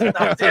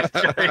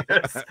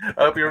 I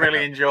hope you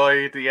really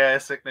enjoyed the air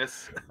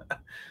sickness.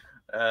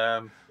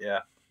 Yeah.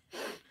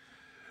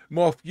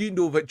 Moff, you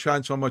know that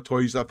Transformer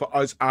toys are for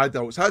us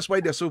adults. That's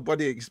why they're so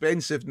bloody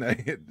expensive now.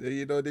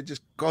 You know, they're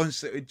just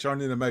constantly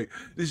churning them out.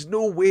 There's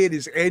no way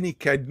there's any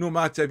kid, no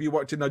matter if you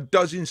worked in a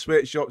dozen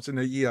sweatshops in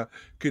a year,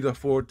 could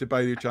afford to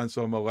buy the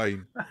Transformer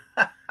line.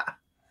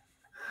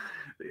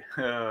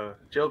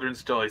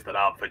 Children's toys that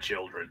aren't for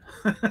children.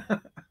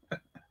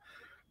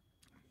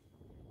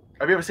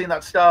 Have you ever seen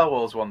that Star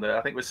Wars one there?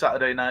 I think it was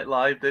Saturday Night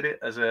Live did it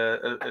as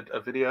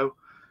a video.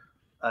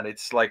 And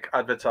it's like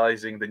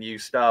advertising the new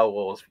Star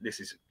Wars. This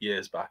is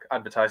years back.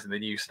 Advertising the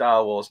new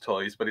Star Wars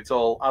toys, but it's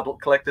all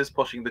adult collectors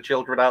pushing the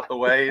children out the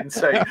way and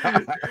saying,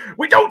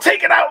 "We don't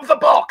take it out of the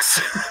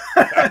box.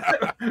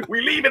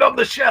 We leave it on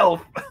the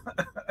shelf."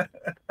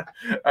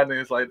 And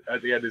it's like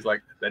at the end, it's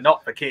like, "They're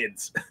not for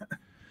kids."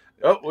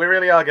 Oh, we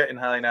really are getting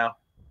high now.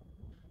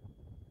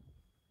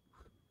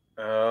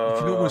 You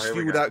can almost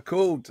feel that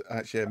cold.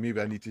 Actually,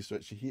 maybe I need to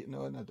switch the heating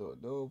on. I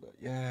don't know, but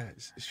yeah,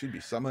 it should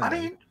be summer. I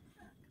mean,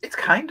 it's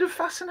kind of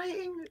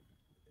fascinating.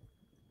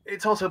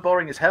 It's also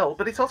boring as hell,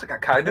 but it's also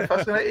kind of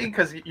fascinating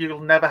because you'll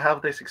never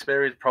have this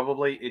experience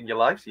probably in your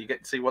life, so you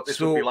get to see what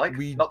this would be like.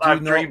 Not that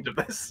I've dreamed of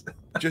this.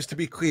 Just to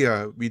be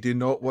clear, we do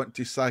not want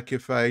to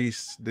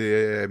sacrifice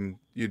the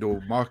you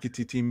know,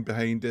 marketing team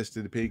behind this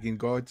to the pagan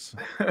gods.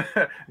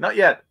 Not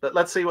yet, but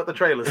let's see what the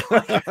trailer's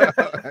like.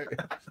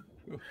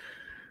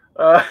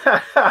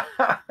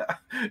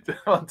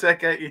 On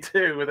Tech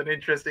 82 with an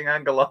interesting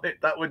angle on it,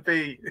 that would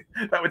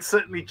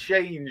certainly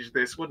change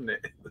this, wouldn't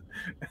it?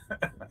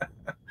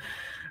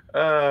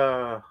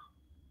 From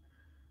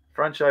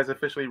Franchise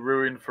officially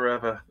ruined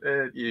forever.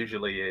 It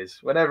usually is.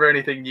 Whenever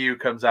anything new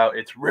comes out,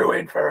 it's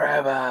ruined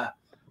forever.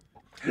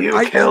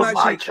 You killed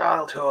my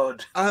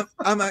childhood.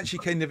 I'm actually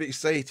kind of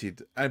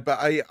excited, but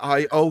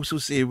I also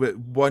say that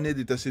one of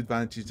the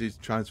disadvantages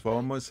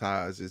Transformers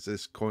has is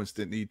this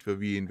constant need for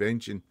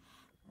reinvention.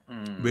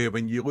 Where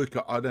when you look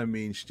at other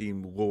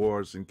mainstream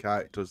lores and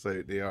characters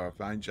out there, or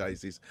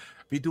franchises,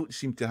 they don't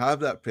seem to have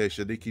that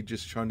pressure. They could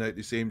just churn out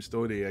the same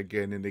story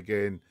again and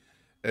again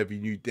every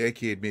new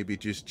decade, maybe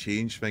just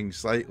change things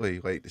slightly,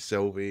 like the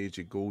Silver Age,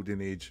 the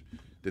Golden Age.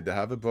 Did they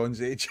have a Bronze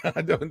Age?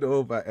 I don't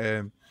know, but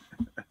you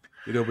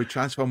know, with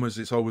Transformers,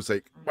 it's always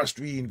like, must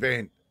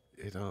reinvent,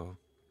 you know.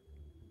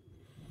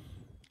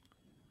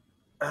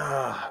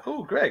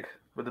 Oh, Greg,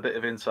 with a bit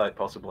of insight,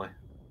 possibly.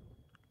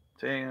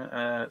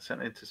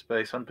 Sent into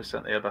space,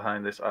 100% they are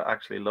behind this are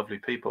actually lovely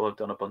people. I've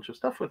done a bunch of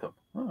stuff with them.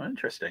 Oh,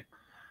 interesting.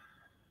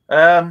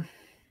 I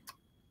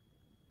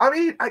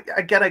mean,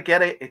 I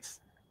get it.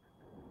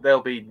 There'll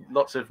be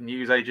lots of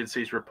news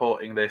agencies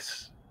reporting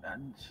this,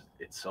 and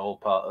it's all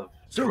part of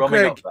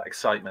drumming up that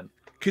excitement.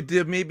 Could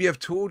they maybe have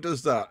told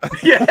us that?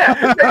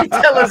 Yeah, maybe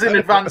tell us in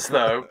advance,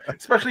 though,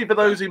 especially for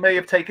those who may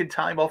have taken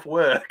time off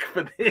work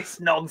for this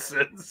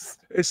nonsense.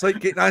 It's like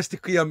getting asked to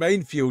clear a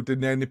minefield,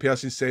 and then the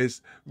person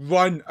says,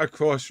 run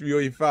across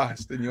really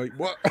fast, and you're like,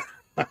 what?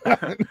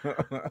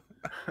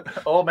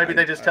 Or maybe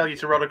they just tell you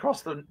to run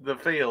across the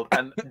field,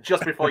 and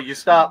just before you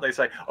start, they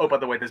say, oh, by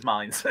the way, there's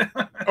mines.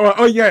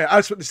 oh, yeah,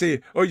 that's what they say.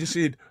 Oh, you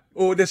said,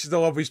 oh, this is a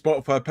lovely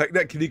spot for a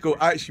picnic. Can you go,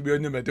 actually, we're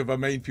in the middle of a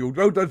minefield.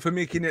 Well done for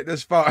making it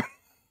this far.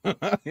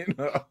 You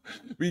know,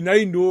 we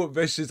now know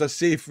this is a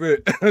safe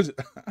route.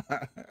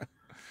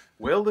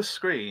 Will the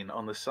screen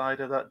on the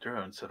side of that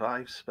drone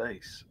survive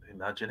space?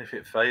 Imagine if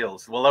it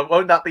fails. Well,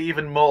 won't that be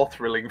even more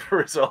thrilling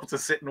for us all to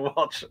sit and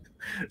watch?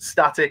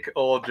 Static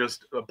or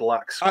just a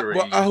black screen?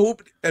 Well, I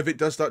hope if it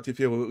does start to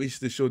fail, at least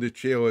they show the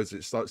trail as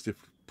it starts to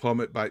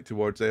plummet back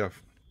towards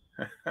Earth.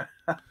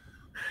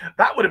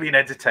 That would have been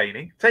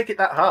entertaining. Take it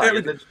that high.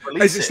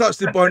 As it starts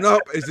to burn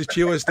up, as the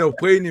trailer is still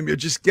playing, and you're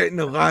just getting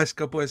the last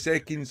couple of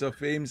seconds of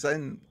frames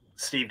in.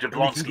 Steve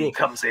Jablonski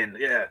comes in.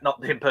 Yeah,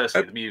 not him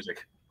personally, the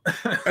music.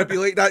 It'd be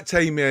like that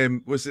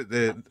time, was it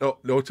the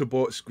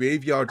Autobots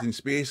graveyard in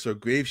space or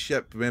grave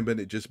ship? Remember, and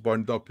it just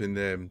burned up in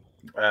the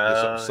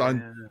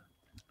sun, yeah.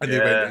 And they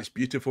went, it's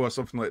beautiful or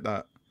something like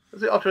that.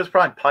 Was it Optimus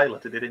Prime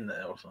piloted it in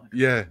there or something?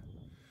 Yeah,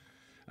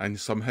 and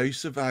somehow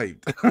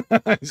survived.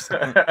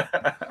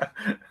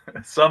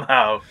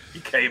 Somehow he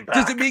came back.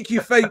 Does it make you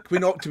think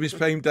when Optimus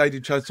Prime died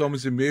in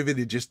Transformers the movie,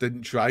 they just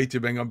didn't try to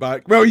bring him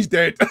back? Well, he's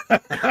dead.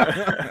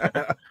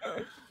 But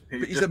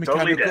he's a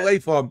mechanical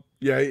life form.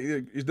 Yeah,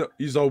 he's not.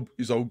 He's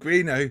all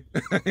grey now.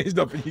 There's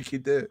nothing you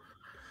can do.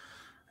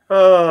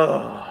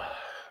 Oh,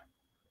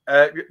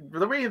 the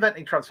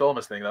reinventing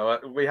Transformers thing, though,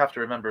 we have to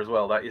remember as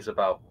well that's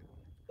about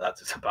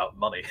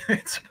money.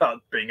 It's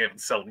about being able to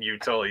sell new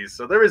toys.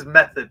 So there is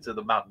method to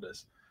the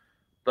madness.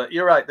 But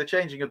you're right. The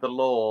changing of the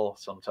law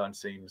sometimes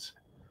seems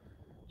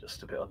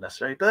just a bit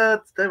unnecessary.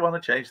 But they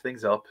want to change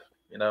things up.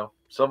 You know,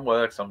 some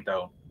work, some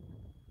don't.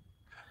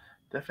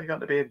 Definitely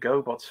going to be a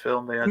GoBots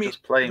film. They are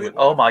just playing with.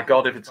 Oh my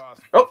God! If it's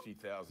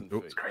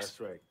it's Chris.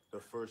 That's right. The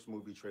first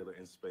movie trailer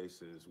in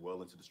space is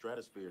well into the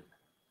stratosphere.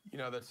 You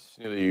know, that's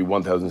nearly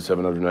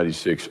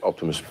 1,796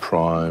 Optimus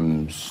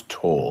Primes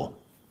tall.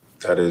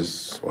 That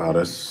is, wow,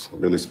 that's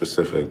really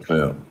specific.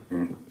 Yeah.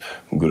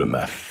 I'm good at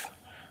math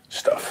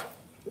stuff.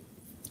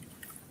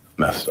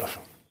 Maths.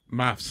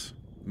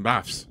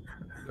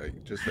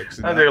 Like, just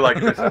fixing I do like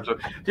Chris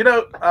Hemsworth. Do you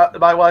know,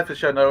 my wife has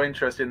shown no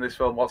interest in this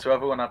film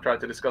whatsoever when I've tried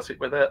to discuss it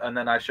with her, and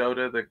then I showed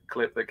her the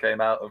clip that came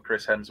out of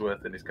Chris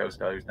Hemsworth and his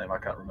co-star, whose name I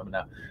can't remember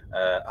now,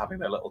 having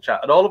their little chat,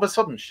 and all of a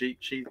sudden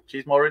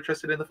she's more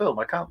interested in the film.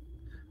 I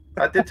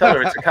did tell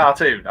her it's a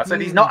cartoon. I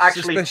said he's not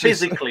actually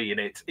physically in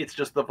it. It's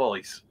just the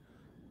voice.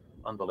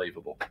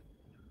 Unbelievable.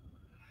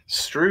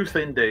 Struth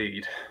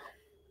indeed.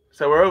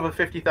 So we're over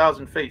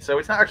 50,000 feet. So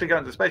it's not actually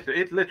going to space.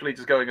 It's literally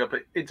just going up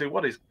into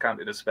what is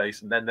counted as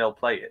space, and then they'll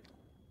play it.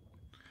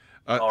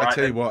 I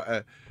tell you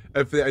what,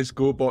 if there is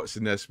GoBots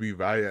in this, we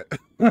riot.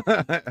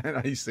 And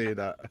I say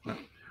that.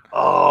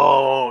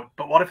 Oh,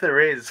 but what if there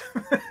is?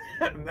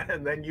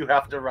 And then you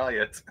have to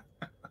riot.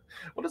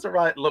 What does a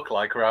riot look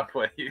like around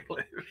where you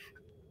live?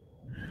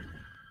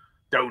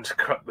 Don't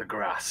cut the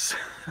grass.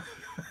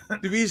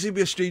 The reason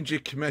we're strangely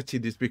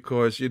committed is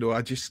because, you know,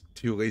 I'm just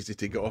too lazy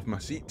to get off my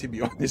seat, to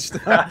be honest.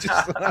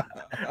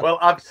 Well,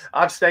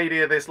 I've stayed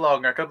here this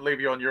long. I couldn't leave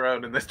you on your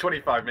own, and there's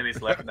 25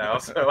 minutes left now,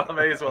 so I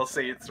may as well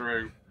see it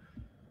through.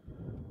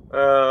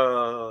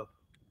 No,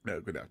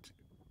 I'm going to have to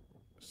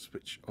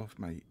switch off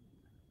my...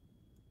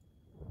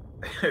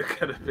 It's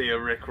going to be a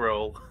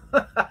Rickroll.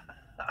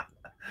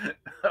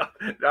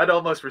 I'd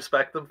almost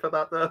respect them for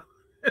that, though.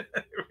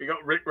 We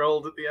got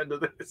Rickrolled at the end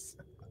of this.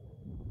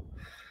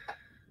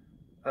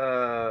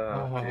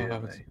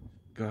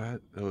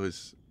 God, that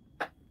was.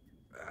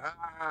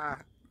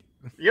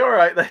 You're all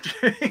right there,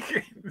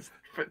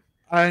 but...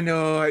 I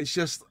know. It's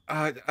just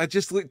I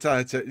just looked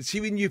at it.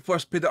 See, when you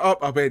first put it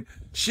up, I went,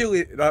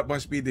 surely that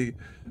must be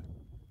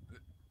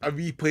a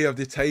replay of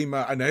the time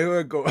an hour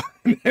ago.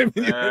 And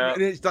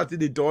then it started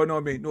to dawn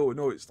on me.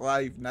 No, it's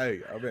live now.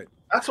 I mean,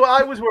 that's what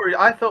I was worried.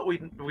 I thought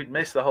we'd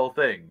missed the whole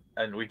thing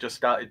and we just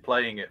started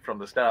playing it from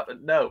the start.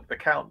 But no, the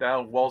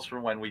countdown was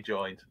from when we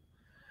joined.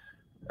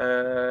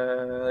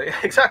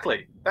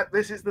 Exactly.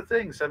 This is the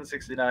thing.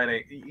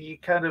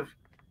 769.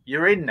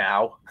 You're in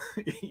now.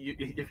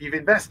 If you've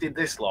invested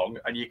this long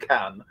and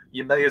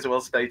you may as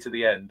well stay to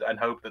the end and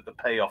hope that the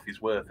payoff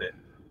is worth it.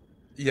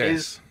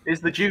 Yes. Is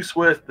the juice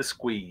worth the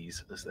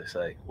squeeze, as they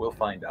say? We'll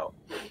find out.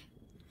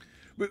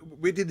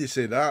 Where did they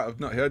say that? I've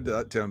not heard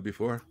that term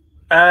before.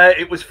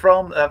 It was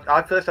from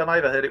first time I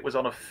ever heard it was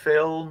on a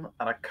film,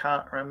 and I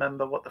can't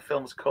remember what the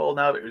film's called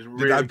now. But it was really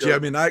Did it have good.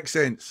 German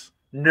accents?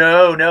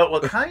 No.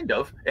 Well, kind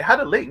of. It had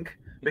a link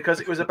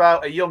because it was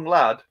about a young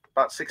lad,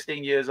 about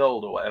 16 years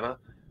old or whatever,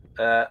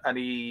 and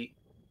he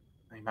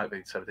might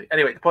be 17.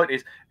 Anyway, the point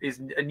is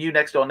a new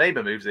next door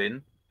neighbor moves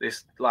in.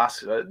 This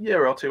last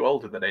year or two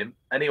older than him.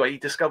 Anyway, he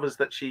discovers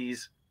that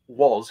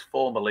was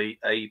formerly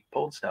a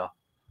porn star,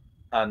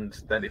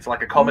 and then it's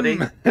like a comedy.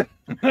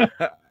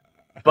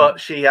 But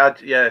she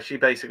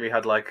basically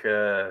had like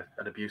an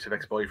abusive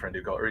ex-boyfriend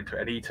who got her into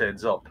it, and he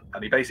turns up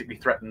and he basically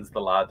threatens the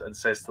lad and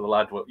says to the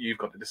lad, "What you've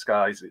got to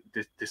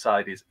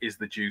decide is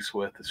the juice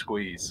worth the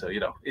squeeze?" So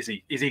is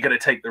he going to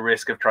take the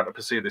risk of trying to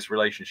pursue this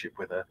relationship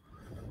with her?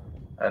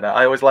 And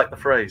I always like the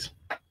phrase.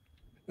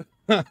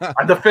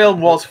 And the film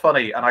was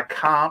funny, and I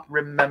can't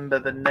remember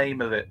the name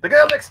of it. The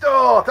Girl Next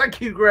Door. Thank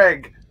you,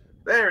 Greg.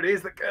 There it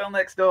is, The Girl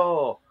Next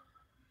Door.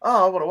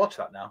 Oh, I want to watch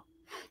that now.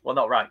 Well,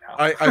 not right now.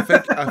 I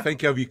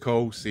think I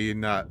recall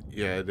seeing that.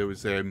 Yeah, there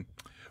was it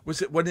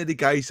one of the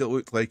guys that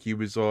looked like he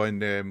was on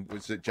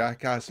was it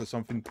Jackass or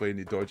something, playing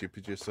the dodgy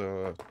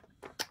producer?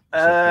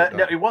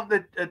 No, it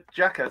wasn't the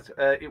Jackass.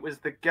 It was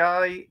the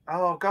guy.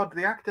 Oh God,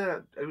 the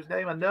actor whose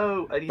name I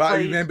know. And I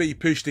remember he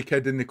pushed the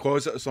kid in the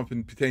closet or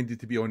something, pretended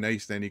to be all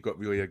nice. Then he got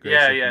really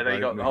aggressive. Yeah. They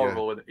got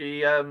horrible with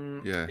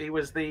it. He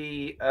was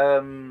the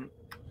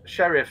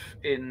sheriff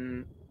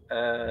in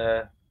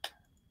The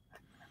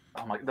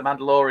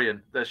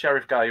Mandalorian, the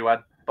sheriff guy who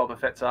had Boba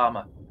Fett's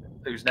armor,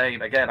 whose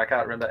name again I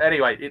can't remember.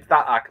 Anyway, it's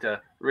that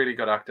actor, really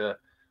good actor.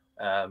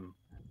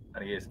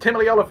 And he is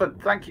Timothy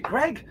Oliphant. Thank you,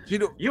 Greg.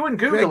 You and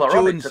Google Greg are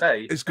on it Jones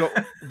today. He's got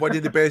one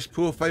of the best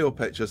profile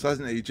pictures,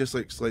 hasn't he? He just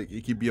looks like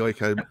he could be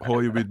like a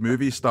Hollywood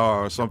movie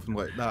star or something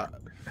like that.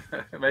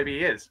 Maybe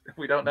he is.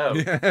 We don't know.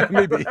 Yeah,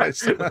 maybe he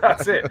is.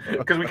 That's it.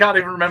 Because we can't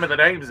even remember the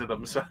names of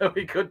them, so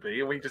he could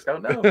be, and we just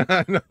don't know.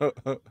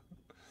 No.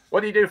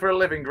 What do you do for a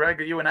living, Greg?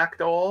 Are you an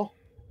actor?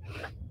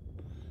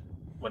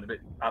 Went a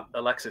bit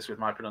Alexis with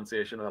my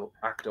pronunciation of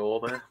actor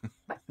there.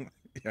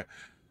 Yeah.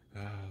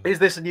 Is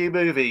this a new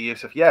movie,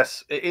 Yusuf?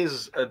 Yes, it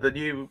is the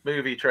new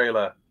movie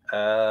trailer,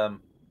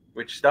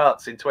 which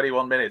starts in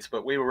 21 minutes,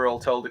 but we were all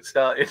told it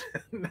started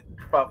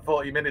about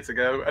 40 minutes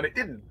ago, and it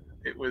didn't.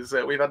 It was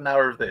we've had an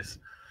hour of this,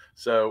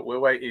 so we're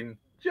waiting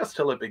just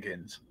till it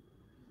begins.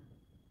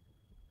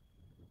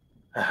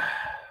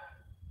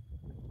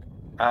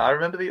 I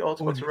remember the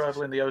Autobots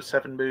arrival in the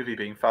 07 movie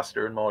being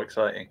faster and more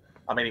exciting.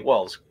 I mean, it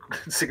was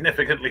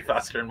significantly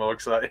faster and more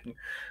exciting.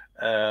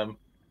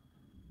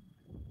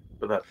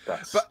 But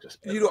just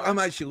I'm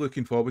actually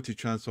looking forward to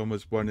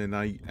Transformers 1, and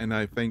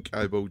I think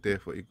I will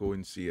definitely go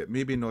and see it.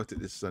 Maybe not at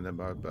the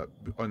cinema, but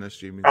on a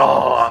streaming service.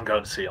 I'm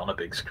going to see it on a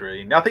big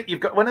screen. I think you've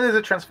got, when there's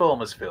a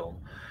Transformers film,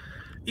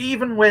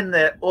 even when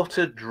they're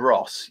utter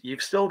dross,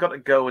 you've still got to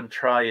go and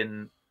try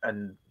and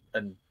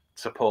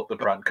support the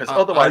brand, because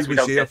otherwise we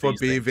don't get these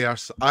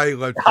things. I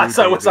lived through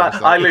so was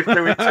I lived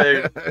through it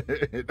too.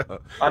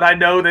 And I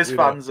know there's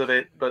fans of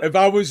it, but if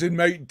I was in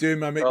Mount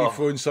Doom, I might be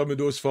throwing some of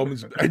those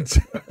films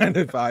into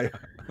the fire.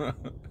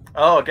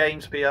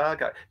 Games PR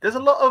guy. There's a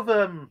lot of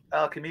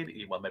our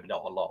community, well, maybe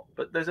not a lot,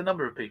 but there's a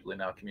number of people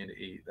in our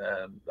community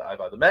that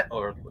I've either met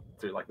or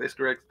through like this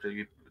direct,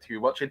 through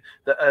you watching,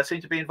 that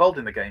seem to be involved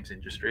in the games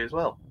industry as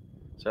well.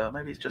 So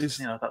maybe it's just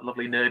that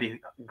lovely nerdy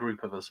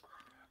group of us.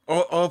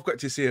 All I've got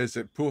to say is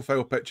that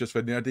profile pictures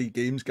for nerdy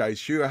games guys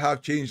sure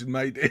have changed in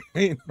my day.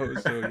 So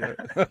yeah.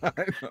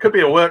 Could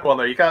be a work one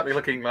though. You can't be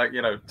looking like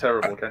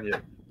terrible, can you?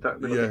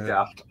 Don't be looking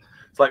daft.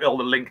 It's like all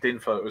the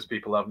LinkedIn photos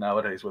people have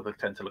nowadays, where they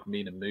tend to look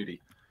mean and moody.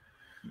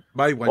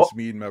 My one's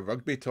me in my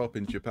rugby top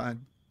in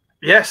Japan.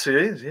 Yes, it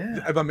is.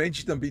 Yeah. Have I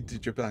mentioned I'm been to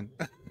Japan?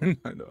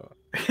 No.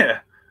 Yeah.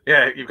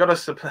 You've got to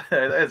support.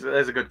 There's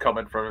a good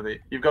comment from me.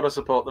 You've got to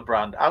support the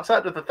brand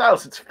outside of the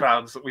thousands of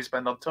pounds that we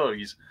spend on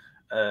toys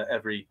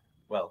every.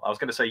 Well, I was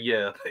going to say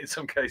year, but in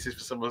some cases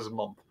for some of us a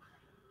month.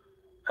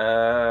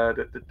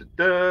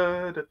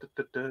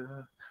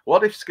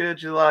 What if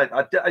Scourge is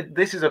alive?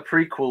 This is a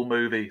prequel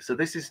movie, so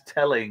this is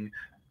telling.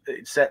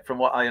 It's set, from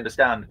what I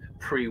understand,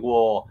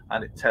 pre-war,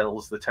 and it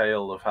tells the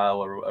tale of how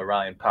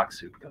Orion Pax,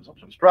 who becomes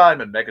Optimus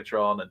Prime, and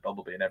Megatron, and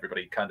Bumblebee, and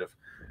everybody kind of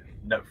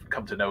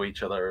come to know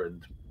each other,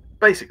 and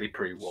basically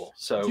pre-war.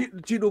 So,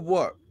 do you know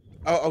what?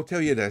 I'll tell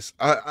you this.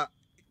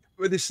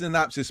 Well, the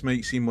synopsis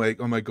might seem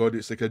like, oh my god,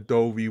 it's like a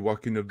dull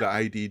reworking of the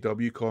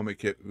IDW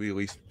comic it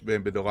released.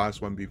 Remember the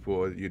last one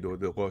before, they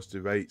lost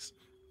the rights.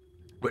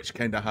 which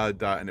kind of had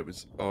that, and it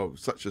was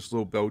such a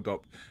slow build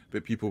up,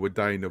 but people were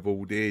dying of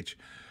old age.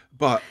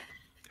 But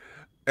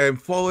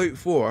Fallout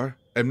 4,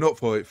 not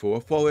Fallout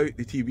 4, Fallout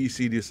the TV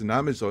series on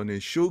Amazon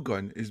and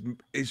Shogun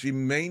is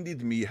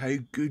reminded me how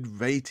good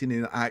writing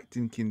and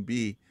acting can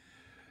be.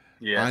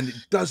 Yes. And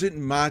it doesn't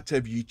matter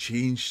if you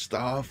change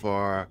stuff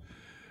or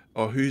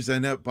who's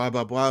in it, blah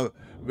blah blah.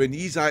 When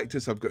these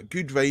actors have got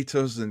good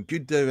writers and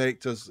good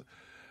directors,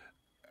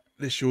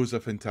 the shows are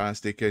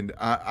fantastic, and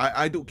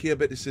I don't care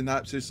about the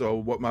synopsis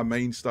or what my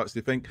mind starts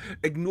to think.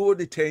 Ignore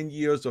the 10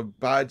 years of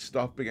bad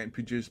stuff getting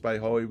produced by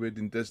Hollywood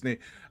and Disney,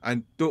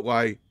 and don't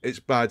lie, it's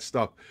bad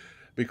stuff.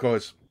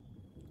 Because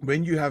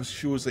when you have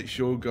shows like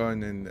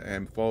Shogun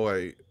and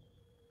Fallout,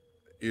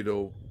 you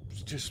know,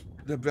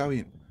 they're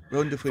brilliant.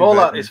 Wonderfully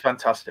Fallout written. is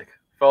fantastic.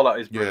 Fallout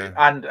is brilliant.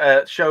 Yeah.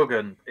 And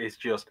Shogun is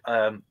just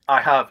I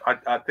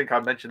think I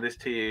mentioned this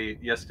to you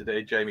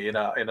yesterday, Jamie, in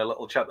a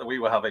little chat that we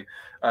were having,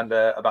 and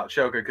about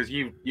Shogun, because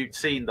you'd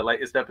seen the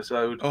latest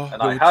episode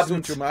and I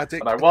hadn't, so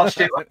dramatic. and I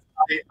watched it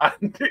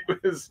and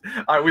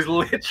I was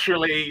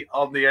literally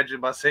on the edge of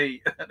my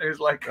seat, and it was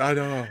like, I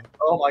know.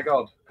 oh my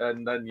god.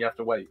 And then you have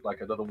to wait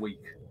like another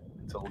week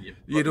until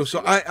you know,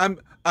 so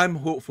I'm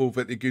hopeful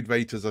that the good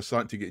writers are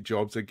starting to get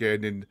jobs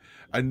again,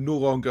 and no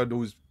longer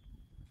those.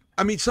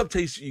 I mean,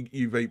 sometimes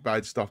you write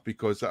bad stuff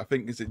because I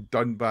think it's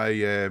done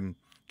by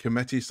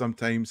committee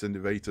sometimes, and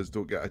the writers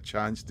don't get a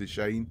chance to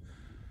shine.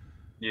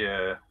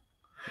 Yeah.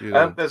 You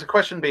know? There's a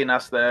question being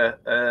asked there.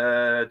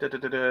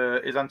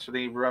 Is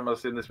Anthony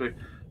Ramos in this movie?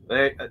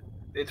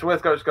 It's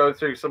worth going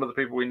through some of the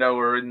people we know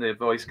are in the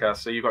voice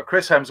cast. So you've got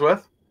Chris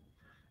Hemsworth.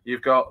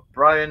 You've got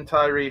Brian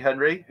Tyree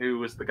Henry, who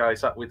was the guy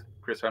sat with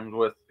Chris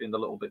Hemsworth in the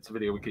little bits of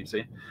video we keep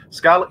seeing.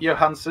 Scarlett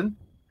Johansson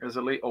is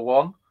Elita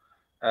 1.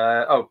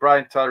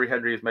 Brian Tyree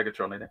Henry is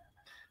Megatron in it.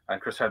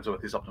 And Chris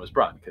Hemsworth is Optimus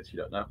Prime, in case you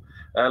don't know.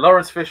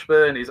 Lawrence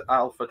Fishburne is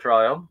Alpha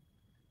Trion.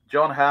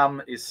 John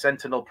Hamm is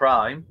Sentinel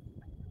Prime.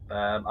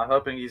 I'm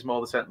hoping he's more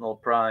the Sentinel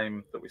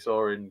Prime that we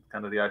saw in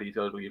kind of the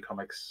IDW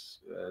comics,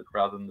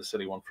 rather than the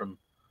silly one from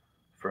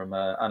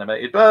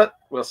animated, but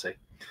we'll see.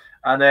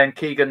 And then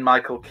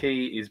Keegan-Michael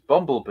Key is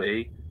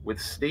Bumblebee, with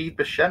Steve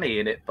Buscemi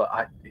in it, but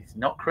he's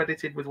not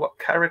credited with what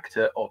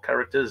character or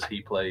characters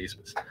he plays.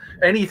 But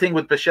anything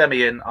with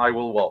Buscemi in, I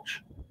will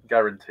watch,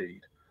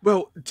 guaranteed.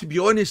 Well, to be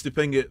honest, the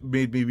thing that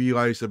made me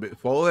realise about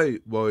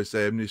Fallout was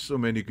there's so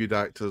many good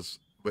actors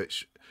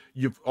which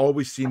you've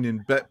always seen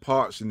in bit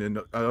parts and in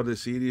other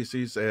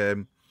series,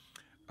 and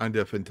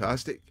they're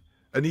fantastic.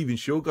 And even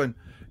Shogun,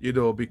 you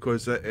know,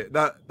 because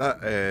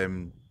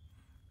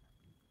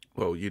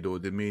well, you know,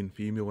 the main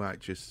female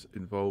actress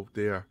involved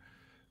there,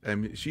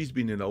 she's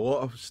been in a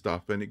lot of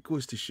stuff, and it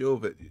goes to show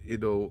that, you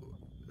know,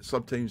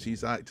 sometimes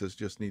these actors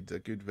just need a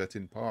good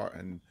written part,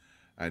 and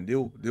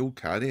they'll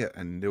carry it,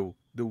 and they'll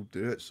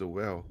do it so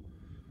well.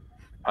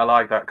 I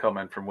like that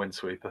comment from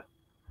Windsweeper.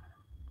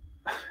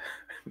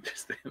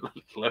 Just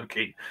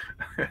Loki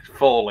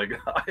falling.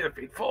 I have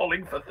been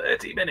falling for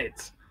 30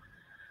 minutes.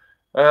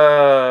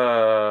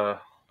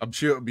 I'm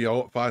sure it'll be a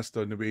lot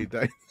faster on the way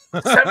down.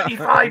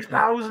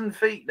 75,000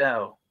 feet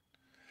now.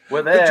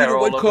 We're there. But you know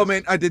one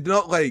comment I did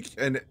not like,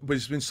 and it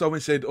was when someone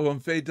said, "Oh, I'm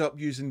fed up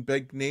using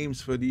big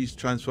names for these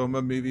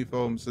Transformer movie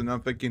films," and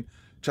I'm thinking,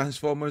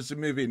 Transformers the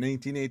movie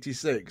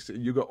 1986.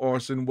 You got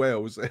Orson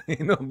Welles,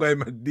 you know,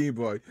 Leonard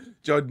Nimoy,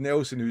 Judd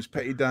Nelson, who was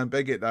pretty damn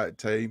big at that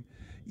time.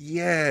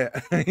 Yeah,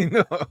 I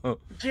know.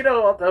 Do you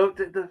know what though?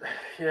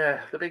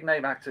 The big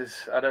name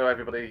actors. I know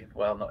everybody.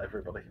 Well, not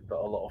everybody, but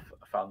a lot of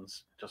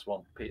fans just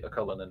want Peter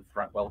Cullen and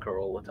Frank Welker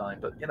all the time.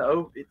 But you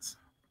know,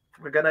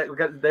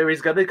 there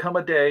is gonna come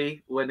a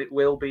day when it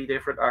will be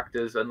different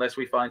actors, unless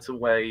we find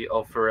some way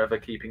of forever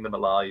keeping them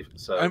alive.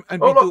 So,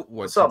 and we don't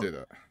want to do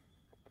that.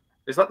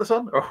 Is that the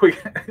sun? Or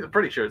I'm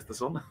pretty sure it's the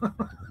sun.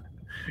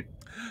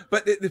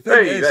 But the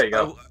thing is,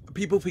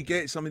 people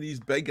forget some of these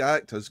big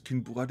actors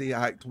can bloody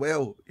act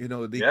well. You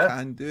know, they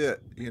can do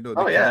it. You know,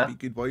 they can be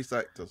good voice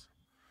actors.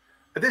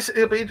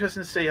 It'll be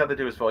interesting to see how they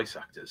do as voice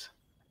actors.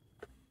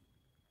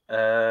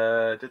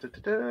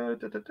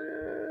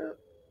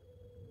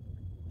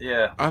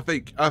 Yeah. I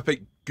think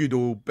good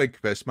old Big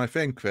Chris, my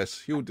friend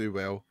Chris, he'll do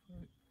well.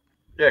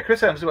 Yeah,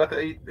 Chris Hemsworth,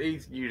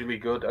 he's usually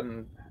good,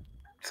 and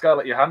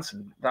Scarlett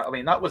Johansson.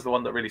 That was the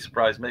one that really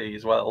surprised me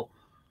as well.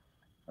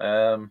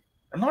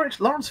 And Lawrence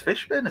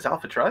Fishburne as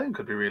Alpha Trion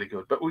could be really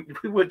good, but we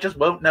just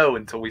won't know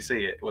until we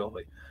see it, will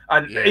we?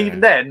 And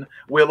even then,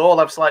 we'll all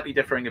have slightly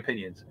differing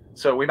opinions.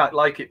 So we might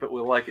like it, but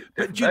we'll like it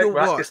different. But do you know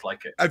what?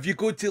 Dislike it. If you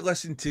go to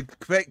listen to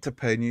correct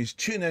opinions,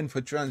 tune in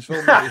for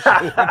Transformers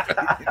Show.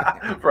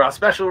 For our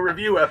special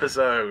review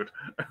episode,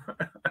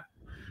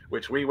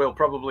 which we will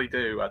probably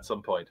do at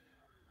some point.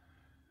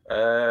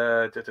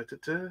 Hasbro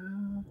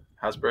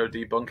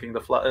debunking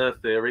the flat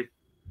Earth theory,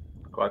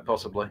 quite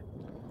possibly.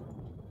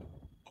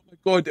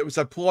 God, it was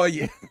a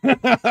ploy.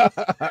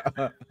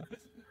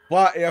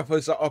 Flat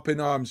Earthers are up in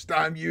arms.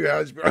 Damn you,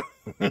 Hasbro.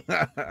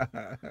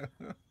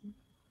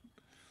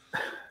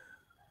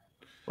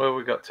 Well,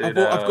 we got to.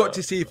 I've got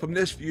to say, from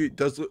this view, it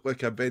does look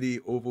like a very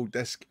oval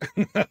disc.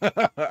 Is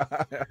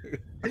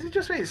it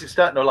just me? Is it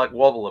starting to like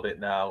wobble a bit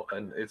now,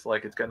 and it's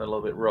like it's getting a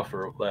little bit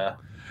rougher up there?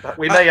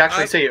 We may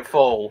actually see it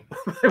fall.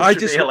 I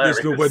just hope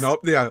there's no one up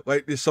there.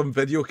 Like there's some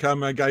video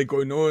camera guy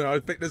going, "Oh, I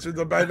think this is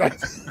a bad."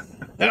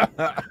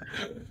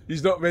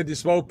 He's not ready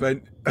small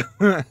print.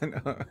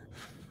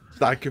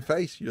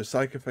 Sacrifice. You're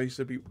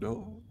sacrificing people.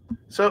 No.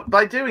 So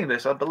by doing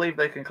this, I believe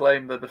they can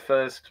claim they're the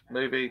first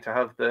movie to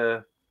have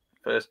the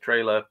first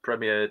trailer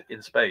premiered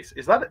in space.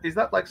 Is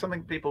that like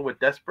something people were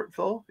desperate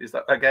for? Is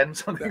that again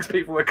something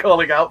people were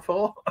calling out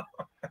for?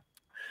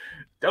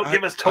 Don't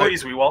give us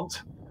toys we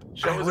want.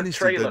 Show us a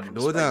trailer from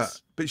space.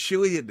 That, but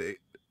surely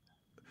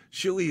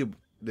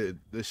the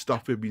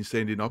stuff we've been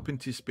sending up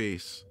into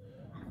space.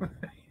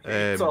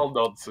 It's all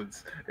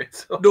nonsense.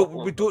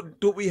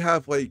 Don't we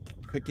have like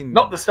picking?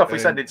 Not the stuff we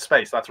send into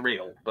space. That's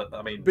real, but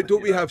I mean. But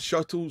don't we have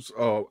shuttles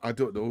or I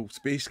don't know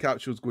space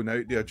capsules going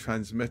out there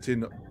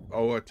transmitting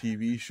all our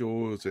TV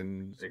shows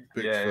and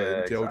books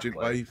for intelligent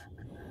life?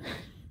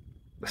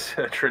 The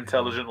search for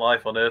intelligent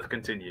life on Earth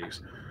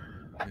continues.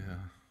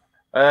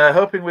 Yeah.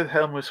 Hoping with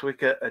Helmut we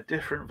get a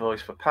different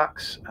voice for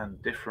Pax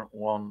and different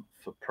one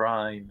for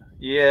Prime.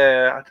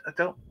 Yeah, I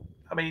don't.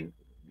 I mean.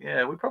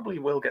 Yeah, we probably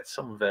will get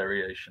some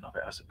variation of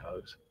it, I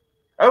suppose.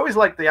 I always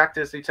like the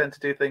actors who tend to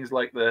do things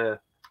like the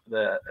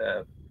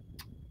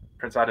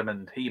Prince Adam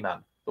and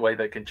He-Man, the way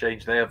they can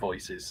change their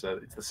voices.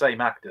 So it's the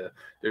same actor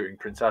doing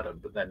Prince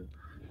Adam, but then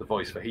the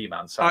voice for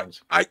He-Man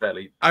sounds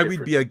fairly different. I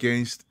would be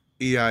against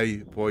AI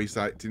voice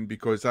acting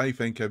because I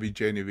think every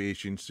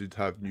generation should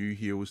have new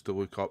heroes to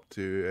look up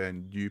to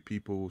and new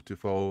people to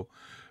follow.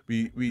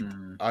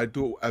 I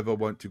don't ever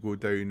want to go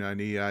down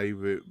an AI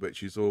route,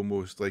 which is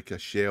almost like a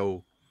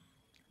shell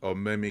or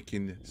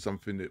mimicking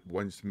something that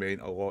once meant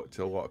a lot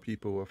to a lot of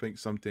people. I think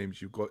sometimes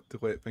you've got to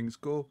let things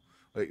go,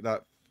 like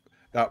that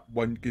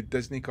one good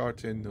Disney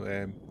cartoon.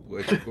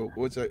 Let it go.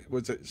 Was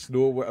it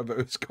Snow? Whatever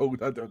it was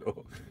called, I don't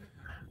know.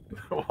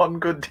 One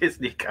good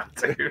Disney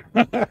cartoon.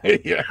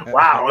 Yeah.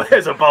 Wow,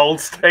 there's a bold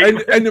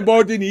statement. In the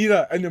modern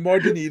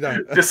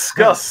era.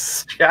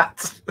 Discuss,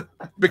 chat.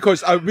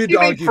 Because I would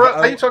argue.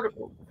 Are you talking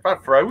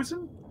about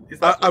Frozen? Is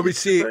that I would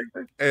say.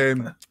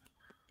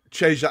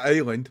 Treasure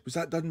Island, was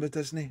that done by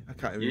Disney? I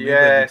can't remember.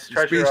 Yes,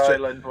 Treasure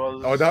Island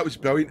was. Oh, that was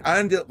brilliant.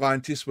 And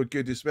Atlantis were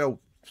good as well.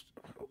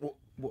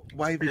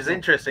 Why? Which is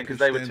interesting because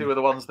they were two of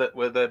the ones that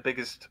were the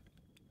biggest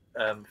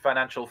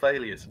financial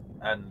failures.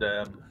 And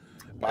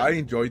but I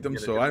enjoyed them,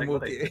 so I'm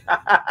okay.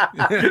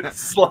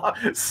 slap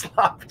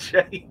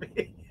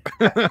Jamie.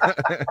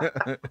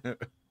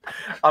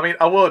 I mean,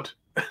 I would.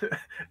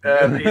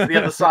 He's the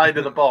other side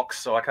of the box,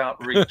 so I can't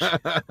reach.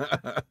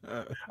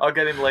 I'll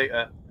get him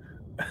later.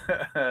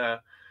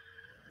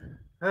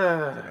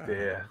 Oh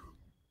dear.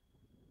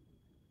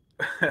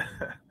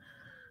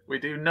 We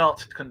do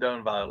not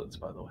condone violence,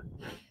 by the way.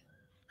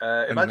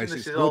 Imagine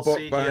this is all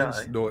CGI.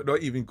 Fans, no, not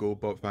even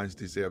GoBot fans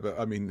deserve it.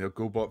 I mean, the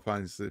GoBot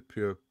fans,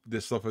 they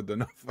suffered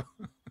enough.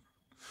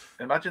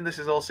 Imagine this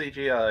is all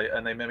CGI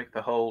and they mimic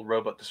the whole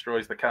robot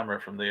destroys the camera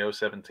from the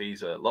 07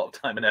 teaser. A lot of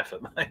time and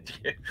effort, mind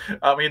you.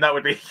 I mean, that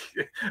would be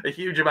a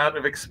huge amount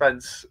of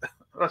expense.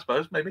 I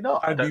suppose, maybe not.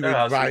 I don't know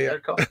how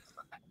riot.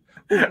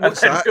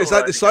 What's that? Is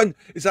that the sun?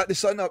 Is that the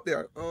sun up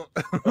there? Oh.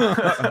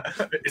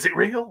 Is it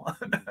real?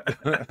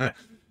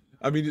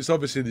 I mean, it's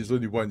obviously there's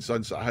only one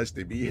sun, so it has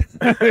to be.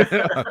 Not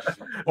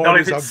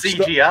if it's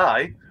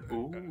CGI.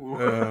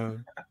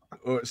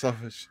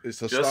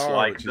 It's a just star,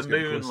 like the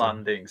moon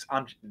landings.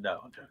 I'm joking.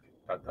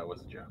 That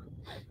was a joke.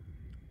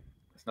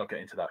 Let's not get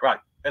into that. Right,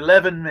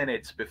 11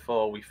 minutes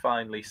before we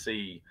finally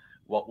see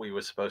what we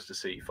were supposed to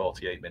see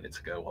 48 minutes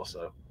ago or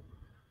so.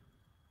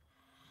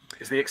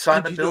 Is the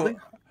excitement building?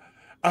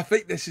 I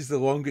think this is the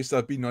longest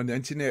I've been on the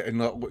internet and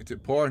not looked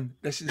at porn.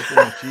 This is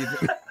an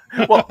achievement.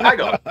 Well, hang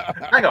on.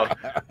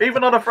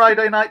 Even on a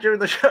Friday night during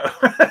the show.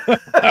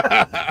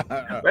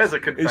 There's a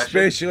confession.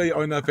 Especially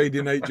on a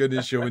Friday night during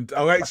the show, and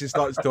Alexis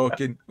starts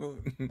talking.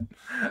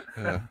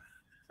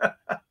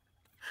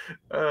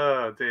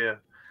 Oh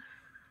dear.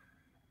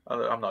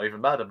 I'm not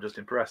even mad. I'm just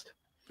impressed.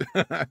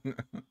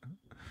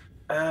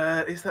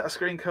 Is that a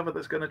screen cover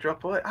that's going to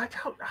drop away? I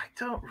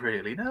don't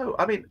really know.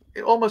 I mean,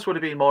 it almost would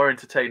have been more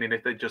entertaining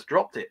if they just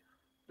dropped it.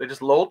 They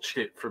just launched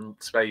it from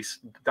space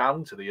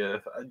down to the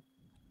Earth.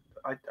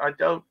 I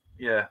don't.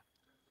 Yeah.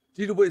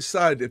 Do you know what's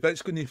sad? If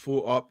it's going to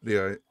float up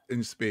there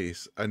in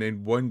space, and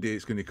then one day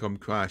it's going to come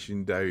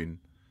crashing down,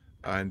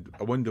 and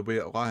I wonder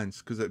where it lands,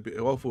 because it'd be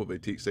awful if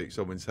it takes like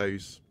someone's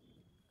house.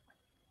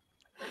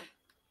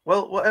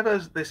 Well, whatever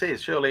this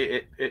is,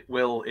 surely it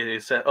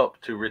is set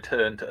up to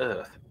return to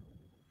Earth.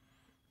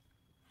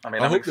 I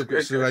mean, I hope they've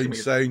got surround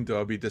sound, or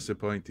I'll be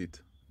disappointed.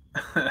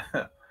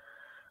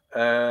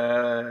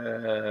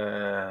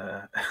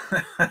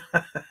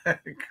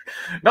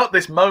 Not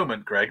this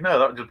moment, Greg. No,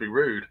 that would just be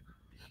rude.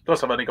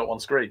 Plus, I've only got one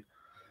screen.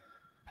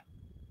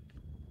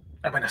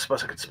 I mean, I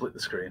suppose I could split the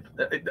screen.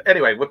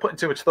 Anyway, we're putting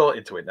too much thought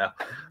into it now.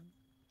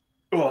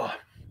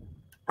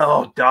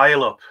 Oh,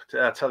 dial up.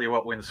 I tell you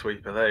what,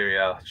 Windsweeper. There we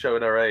are,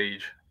 showing our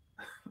age.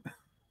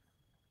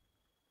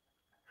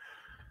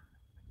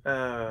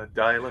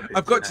 Dial up.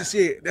 I've got to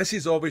say, this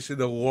is obviously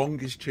the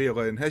longest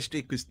trailer in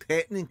history because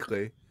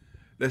technically,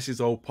 this is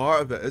all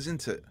part of it,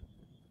 isn't it?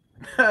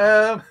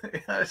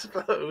 I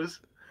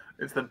suppose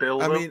it's the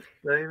build. I mean,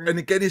 in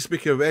the Guinness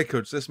Book of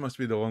Records, this must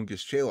be the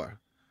longest trailer.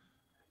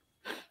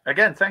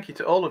 Again, thank you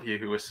to all of you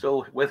who are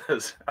still with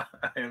us.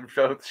 I am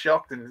both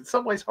shocked and in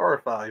some ways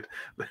horrified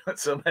that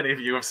so many of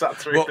you have sat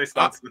through this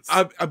nonsense.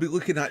 I'll be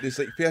looking at this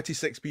like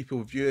 36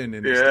 people viewing,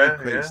 and it's still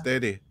quite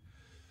steady.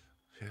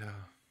 Yeah.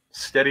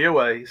 Steady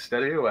away,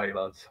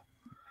 lads.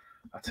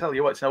 I tell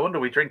you what, it's no wonder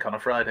we drink on a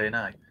Friday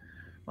night.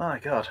 My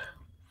God.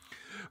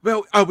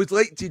 Well, I would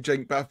like to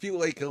drink, but I feel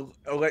like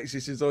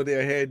Alexis is already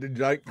ahead and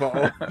drank for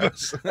all of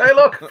us. Hey,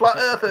 look, flat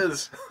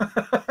earthers!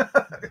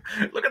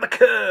 Look at the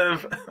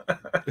curve!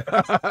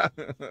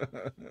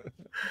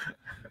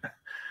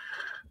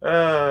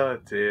 Oh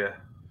dear.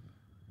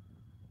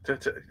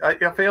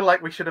 I feel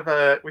like we should have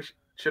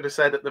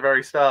said at the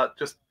very start,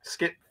 just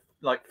skip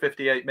like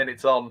 58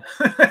 minutes on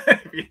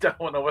if you don't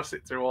want to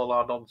sit through all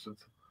our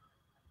nonsense.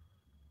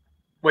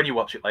 When you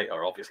watch it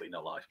later, obviously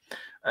not live.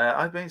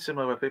 I've been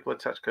similar where people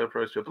attach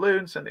GoPros to a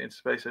balloon, send it into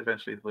space,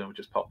 eventually the balloon will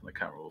just pop and the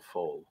camera will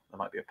fall. There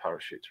might be a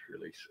parachute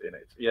release in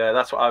it. Yeah,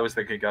 that's what I was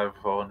thinking, Go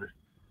for 400.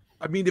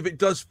 I mean, if it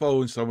does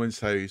fall in someone's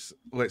house,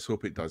 let's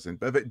hope it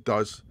doesn't. But if it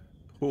does,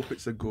 hope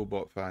it's a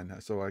GoBot fan.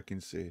 That's all I can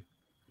say.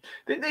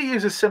 Didn't they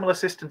use a similar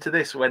system to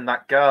this when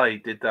that guy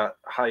did that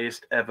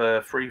highest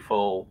ever free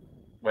fall,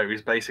 where he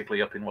was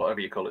basically up in whatever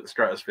you call it, the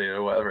stratosphere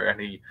or whatever,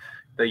 and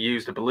they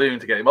used a balloon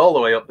to get him all the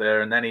way up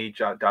there, and then he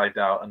dived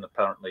out, and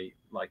apparently,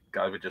 like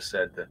Guyver just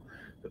said, the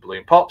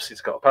balloon pops,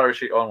 it's got a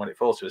parachute on, when it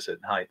falls to a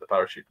certain height, the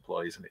parachute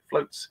deploys, and it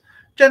floats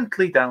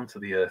gently down to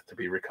the earth to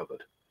be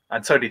recovered.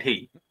 And so did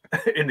he,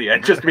 in the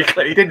end, just to be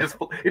clear. He didn't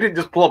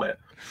just plummet.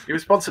 He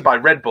was sponsored by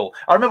Red Bull.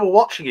 I remember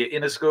watching it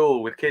in a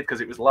school with kids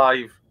because it was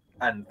live,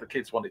 and the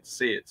kids wanted to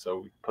see it, so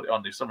we put it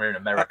on somewhere in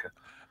America.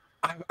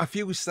 I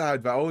feel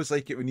sad, but I always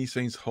like it when these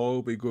things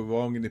horribly go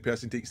wrong and the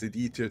person takes the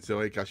detour to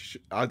like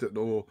I don't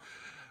know,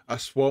 a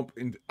swamp,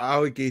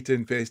 alligator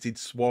infested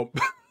swamp.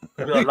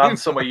 Land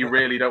somewhere you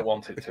really don't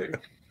want it to.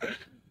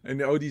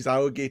 And all these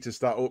alligators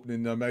start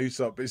opening their mouths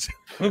up. It's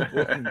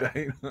floating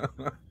down.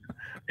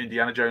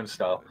 Indiana Jones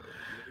style.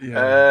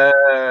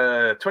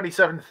 Yeah.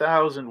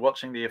 27,000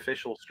 watching the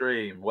official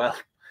stream. Well,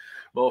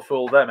 more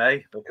fool them, eh?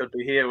 They could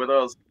be here with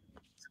us.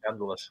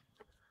 Scandalous.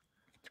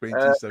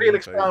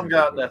 Felix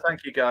Baumgartner,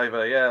 thank you,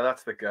 Guyver. Yeah,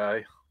 that's the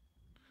guy.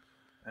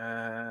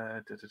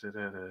 There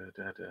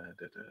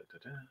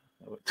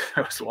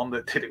was one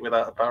that did it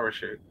without a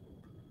parachute.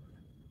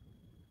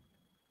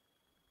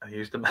 I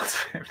used a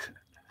massive.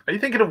 Are you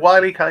thinking of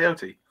Wile E.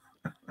 Coyote?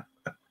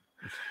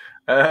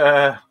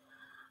 I'd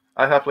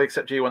happily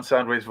accept G1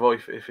 Soundwave's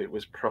voice if it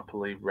was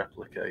properly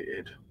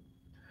replicated.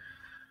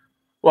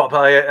 What,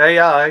 by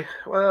AI?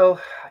 Well,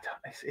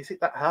 is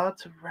it that hard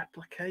to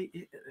replicate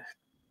it?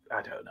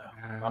 I don't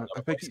know.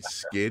 I think it's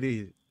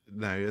scary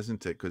now,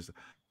 isn't it? Because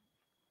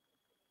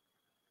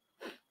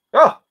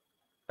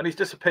and he's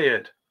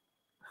disappeared.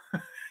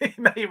 He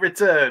may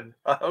return.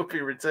 I hope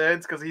he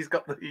returns because he's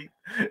got the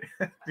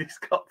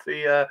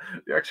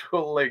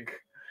actual link.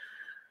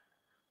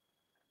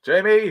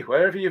 Jamie,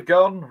 wherever you've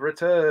gone,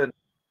 return.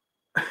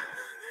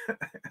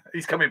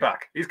 He's coming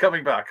back. He's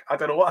coming back. I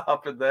don't know what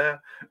happened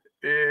there.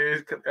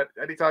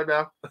 Anytime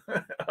now.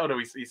 Oh no,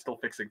 he's still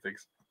fixing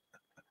things.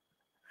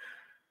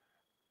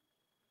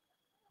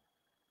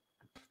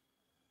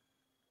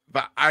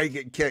 But I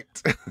get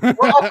kicked.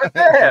 What happened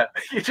there?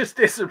 You just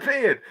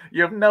disappeared.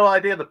 You have no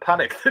idea the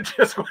panic that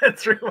just went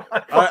through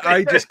my body.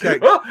 I just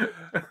kicked.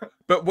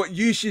 But what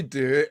you should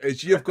do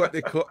is you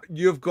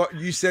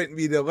sent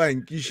me the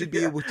link. You should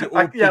be able to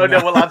open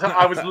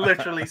I was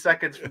literally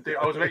seconds from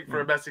I was waiting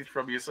for a message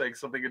from you saying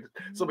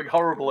something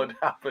horrible had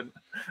happened.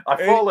 I've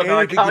fallen and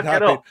I can't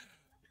get up.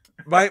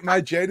 My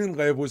genin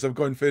levels have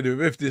gone through the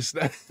roof this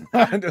day.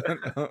 I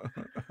don't know.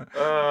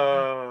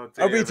 Oh,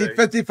 dear. I waited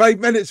 55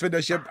 minutes for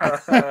the ship.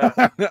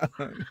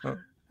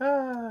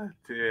 Oh,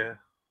 dear.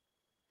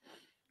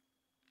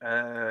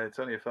 It's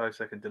only a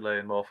 5-second delay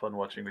and more fun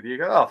watching with you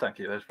guys. Oh, thank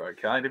you. That's very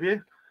kind of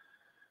you.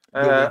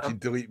 Don't let you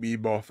delete me,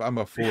 Moff. I'm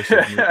a force of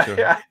nature.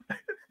 Yeah.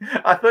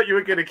 I thought you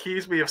were going to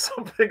accuse me of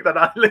something that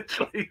I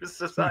literally was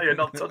society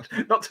not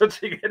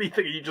touching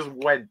anything. You just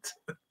went.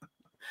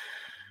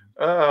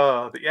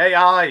 Oh, the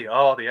AI.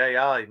 Oh, the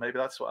AI. Maybe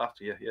that's what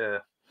after you. Yeah.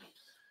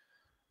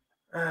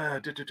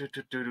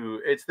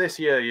 It's this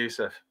year,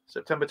 Yusuf.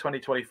 September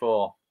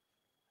 2024.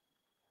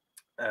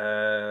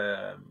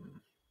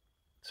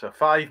 So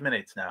 5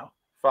 minutes now.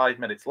 5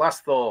 minutes.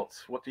 Last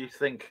thoughts. What do you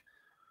think?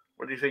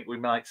 What do you think we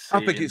might see?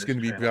 I think it's going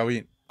to be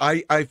brilliant.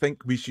 I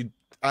think we should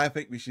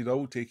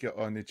all take it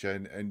on the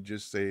chin and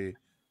just say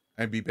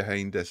and be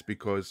behind this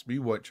because we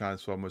want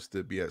Transformers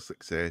to be a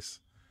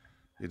success.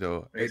 You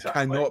know,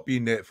 exactly. It cannot be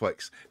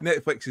Netflix.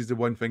 Netflix is the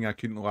one thing I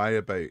couldn't lie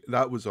about.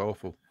 That was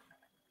awful.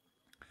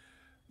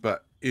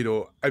 But, you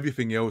know,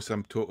 everything else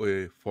I'm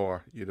totally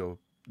for, you know.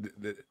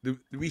 the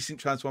recent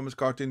Transformers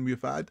cartoon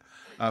we've had,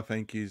 I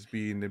think, has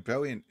been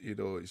brilliant. You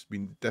know, it's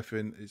been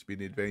different, it's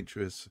been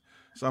adventurous.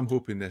 So I'm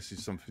hoping this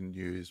is something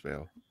new as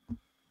well.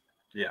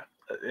 Yeah,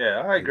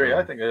 I agree.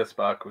 I think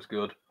Earthspark was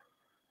good.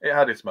 It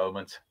had its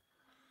moments.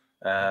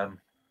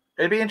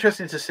 It'd be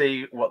interesting to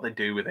see what they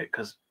do with it,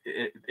 because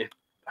I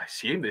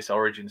assume this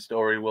origin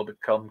story will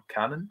become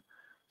canon.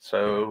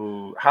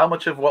 So how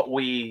much of what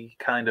we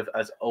kind of,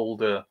 as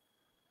older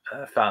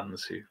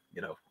fans who,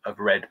 you know, have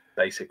read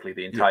basically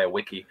the entire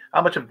wiki,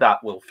 how much of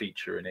that will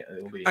feature in it?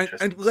 It'll be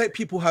interesting. And let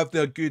people have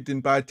their good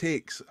and bad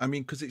takes. I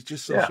mean, because it's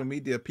just social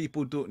media.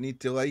 People don't need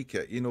to like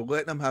it. You know,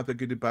 let them have their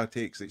good and bad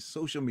takes. It's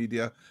social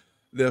media.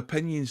 Their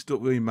opinions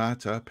don't really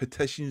matter.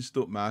 Petitions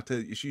don't matter.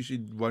 It's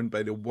usually run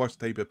by the worst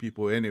type of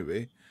people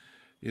anyway.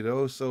 You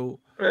know, so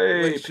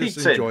let's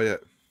just enjoy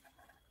it.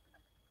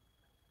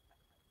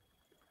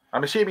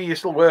 I'm assuming you're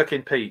still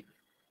working, Pete.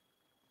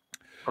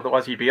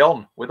 Otherwise, you'd be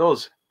on with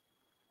us.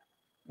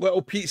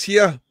 Little Pete's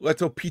here.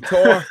 Little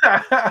Peter.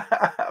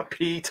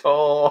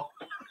 Peter.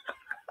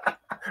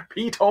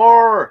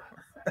 Peter.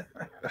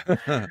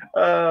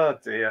 Oh,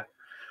 dear.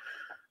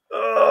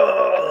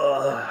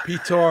 Oh.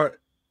 Peter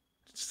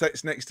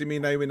sits next to me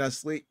now when I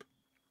sleep.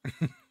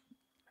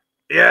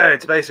 Yeah,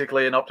 it's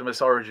basically an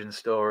Optimus origin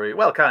story.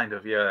 Well, kind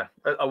of, yeah.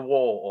 A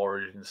war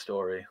origin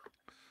story.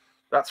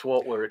 That's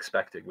what we're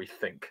expecting, we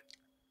think.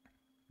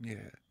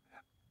 Yeah.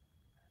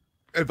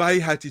 If I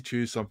had to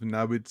choose something,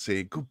 I would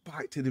say go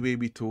back to the way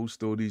we told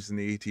stories in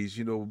the 80s.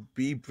 You know,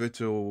 be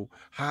brutal,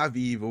 have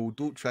evil.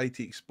 Don't try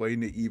to explain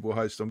that evil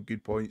has some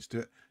good points to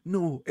it.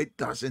 No, it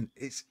doesn't.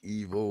 It's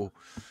evil.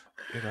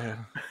 You know.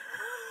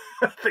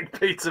 I think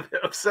Pete's a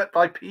bit upset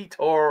by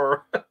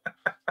Peter.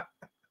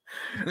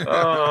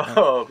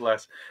 Oh,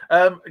 bless.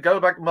 Go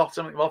back, Moff.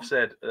 Something Moff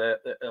said.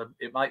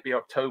 It might be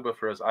October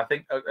for us. I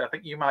think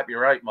you might be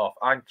right, Moff.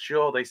 I'm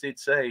sure they did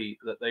say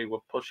that they were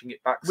pushing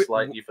it back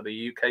slightly for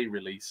the UK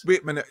release.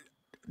 Wait a minute.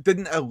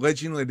 Didn't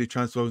originally the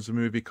Transformers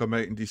movie come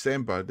out in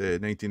December, the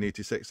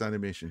 1986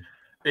 animation?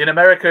 In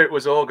America, it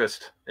was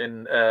August.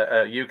 In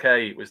UK,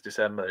 it was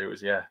December. It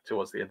was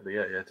towards the end of the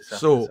year. Yeah,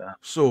 December.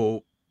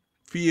 So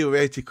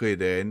theoretically,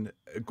 then,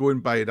 going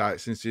by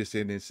that, since you're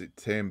saying in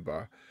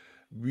September,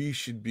 we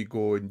should be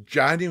going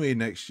January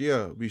next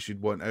year. We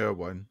should want our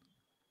one.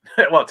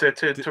 What,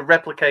 to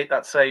replicate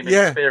that same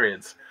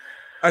experience?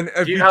 And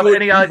do you have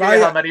any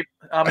idea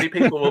how many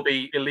people will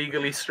be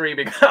illegally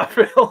streaming that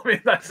film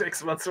in that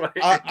 6 months wait?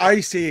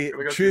 I say,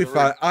 true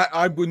fan,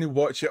 I'm going to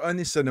watch it on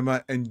the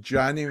cinema in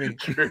January.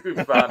 True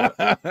fan.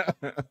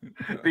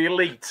 The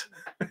elite.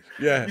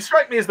 Yeah. You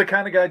strike me as the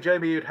kind of guy,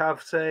 Jamie, you'd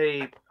have,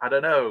 say, I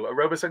don't know, a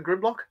Roboson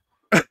Grimlock?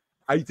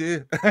 I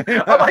do.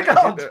 Oh my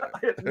god! I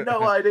had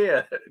no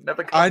idea.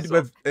 Never comes and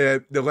with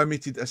the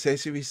limited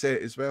accessory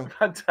set as well.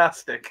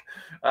 Fantastic.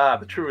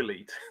 The true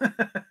elite.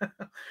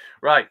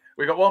 Right,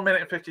 we've got 1 minute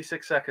and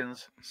 56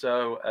 seconds.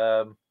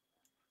 So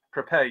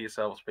prepare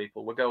yourselves,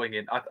 people. We're going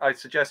in. I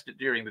suggested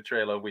during the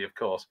trailer we, of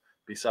course,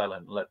 be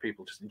silent and let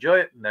people just enjoy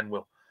it, and then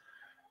we'll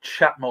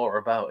chat more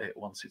about it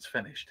once it's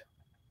finished.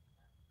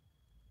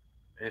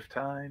 If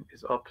time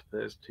is up,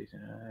 there's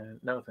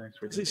no thanks.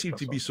 Does it seem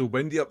to be so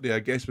windy up there? I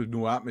guess with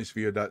no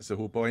atmosphere, that's the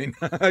whole point.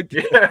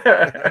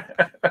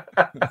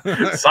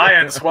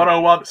 Science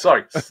 101.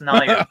 Sorry,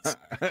 science.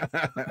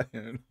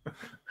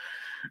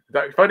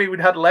 If only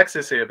we'd had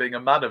Lexus here, being a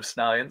man of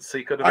science,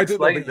 he could have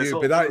explained this.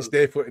 But that is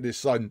definitely the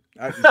sun.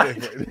 That is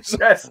definitely the sun.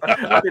 Yes,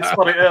 I did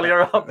spot it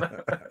earlier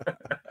on.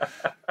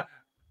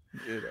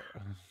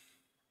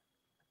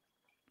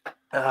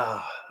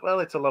 Well,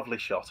 it's a lovely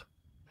shot.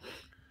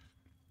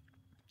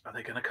 Are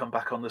they going to come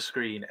back on the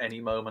screen any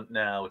moment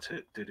now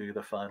to do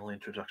the final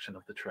introduction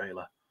of the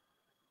trailer?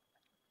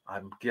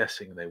 I'm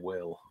guessing they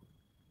will.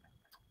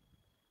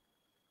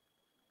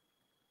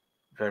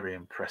 Very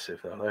impressive,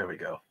 though. There we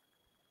go.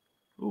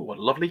 Ooh, what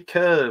a lovely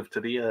curve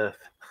to the Earth.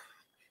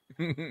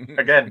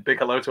 Again, big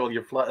hello to all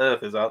your flat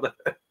earthers out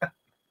there.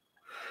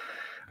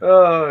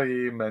 Oh,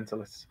 you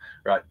mentalists.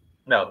 Right.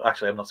 No,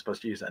 actually, I'm not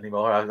supposed to use it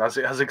anymore. As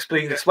it has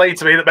explained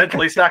to me that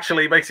mentalist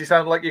actually makes you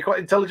sound like you're quite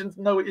intelligent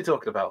and know what you're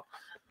talking about.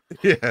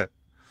 Yeah.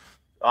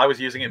 I was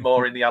using it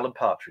more in the Alan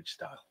Partridge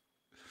style.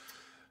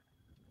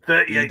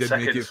 38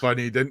 seconds. Make it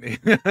funny, didn't he?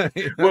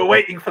 We're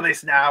waiting for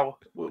this now.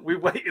 We're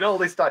waiting all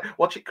this time.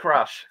 Watch it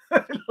crash.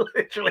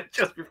 Literally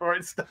just before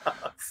it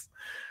starts.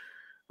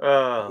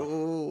 A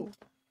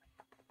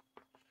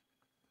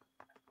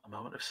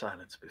moment of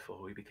silence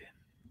before we begin.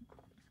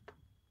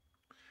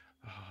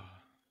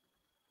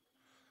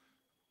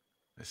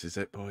 This is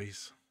it,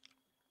 boys.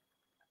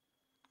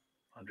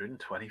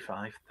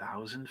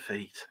 125,000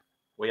 feet.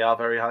 We are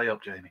very high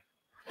up, Jamie.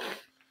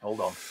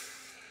 Hold on.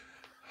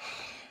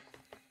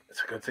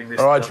 It's a good thing this.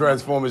 All right,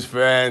 Transformers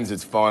fans,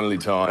 it's finally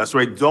time. That's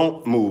right,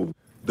 don't move.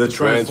 The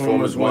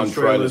Transformers 1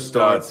 trailer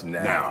starts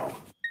now.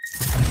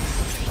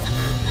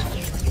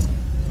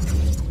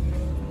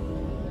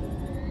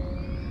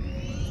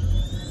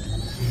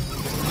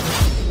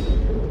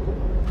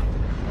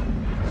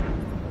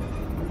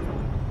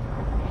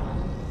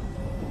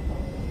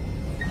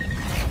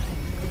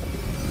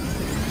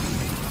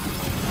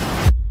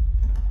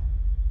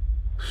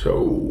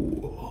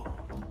 So,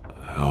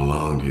 how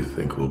long do you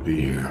think we'll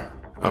be here?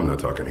 I'm not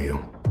talking to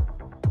you.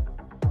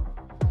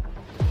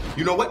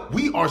 You know what?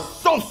 We are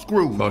so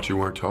screwed. Thought you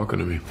weren't talking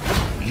to me.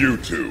 You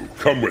two,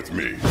 come with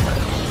me.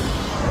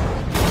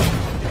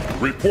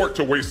 Report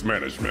to Waste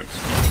Management.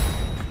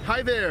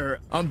 Hi there,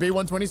 I'm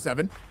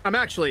B127. I'm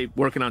actually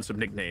working on some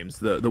nicknames.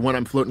 The one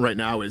I'm floating right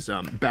now is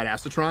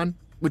Badassatron,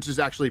 which is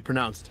actually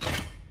pronounced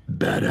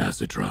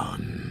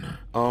Badassatron.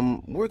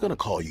 We're gonna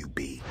call you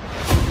B.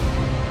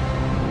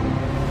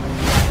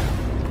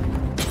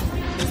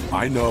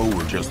 I know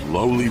we're just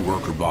lowly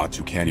worker bots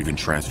who can't even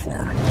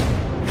transform.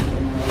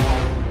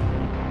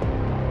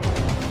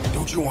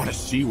 Don't you want to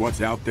see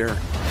what's out there?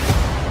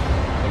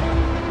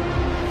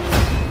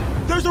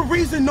 There's a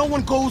reason no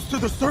one goes to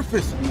the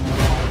surface.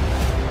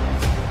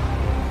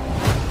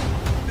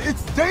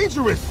 It's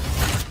dangerous.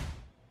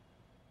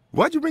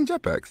 Why'd you bring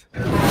jetpacks?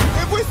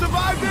 If we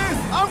survive this,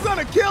 I'm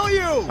gonna kill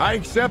you. I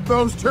accept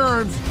those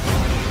terms.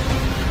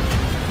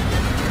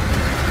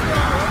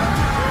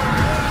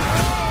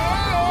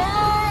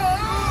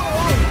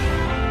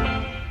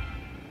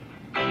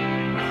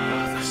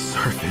 The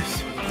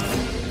surface.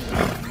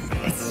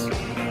 It's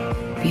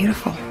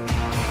beautiful.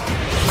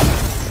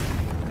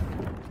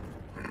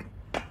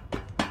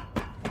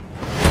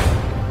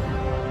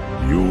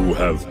 You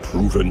have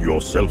proven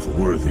yourself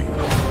worthy.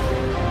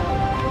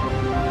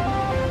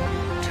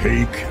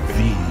 Take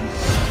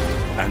these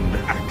and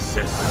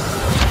access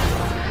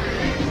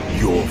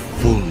your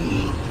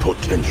full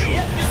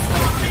potential.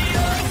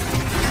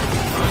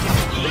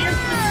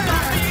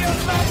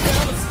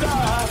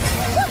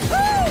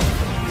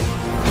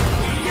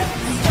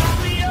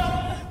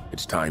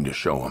 It's time to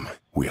show them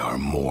we are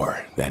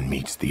more than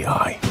meets the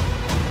eye.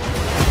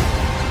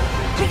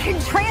 We can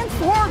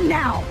transform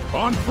now!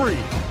 On 3,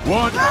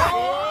 1.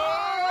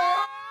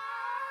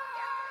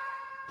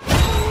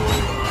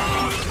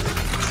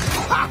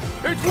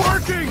 It's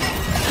working!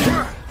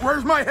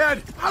 Where's my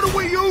head? How do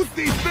we use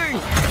these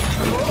things?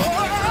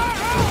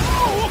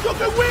 Oh, look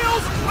at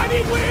wheels! I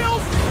need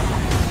wheels!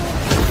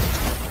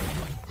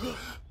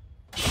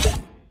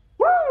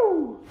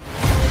 Woo!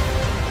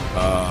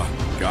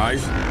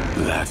 Guys,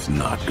 that's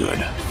not good.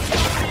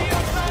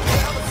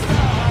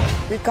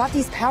 We've got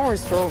these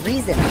powers for a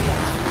reason.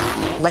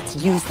 Let's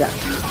use them.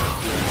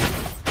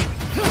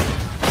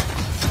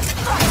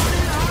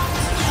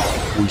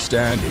 We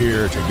stand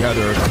here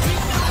together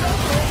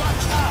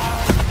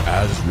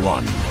as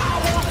one.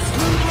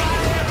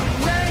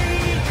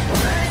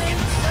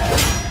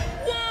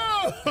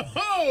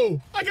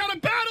 Whoa! I got a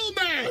battle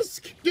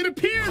mask! It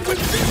appeared with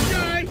this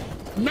guy.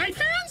 Knife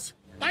hands?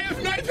 I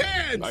have knife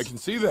hands! I can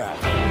see that.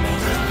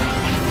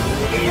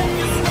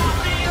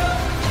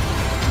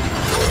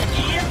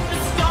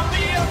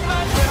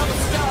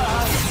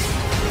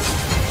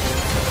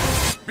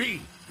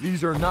 B,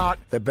 these are not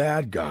the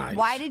bad guys.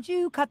 Why did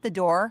you cut the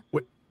door?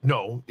 Wait,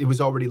 no, it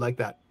was already like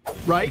that.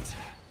 Right?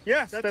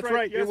 Yes, that's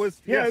right. Yes. It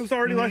was. Yeah, it was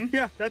already like.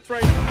 Yeah, that's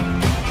right.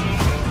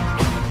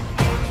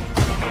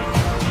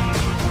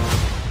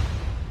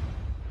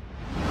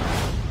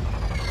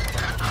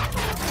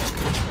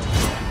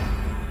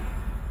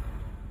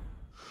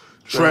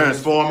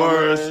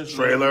 Transformers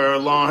trailer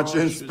launch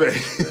in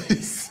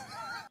space.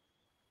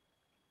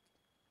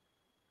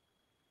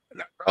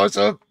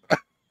 Awesome.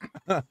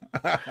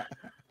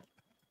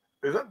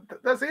 Is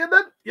that's the end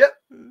then? Yep.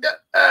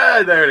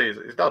 Yeah. There it is.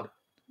 It's done.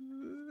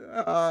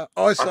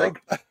 Awesome.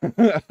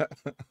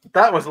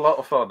 That was a lot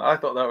of fun. I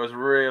thought that was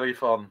really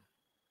fun.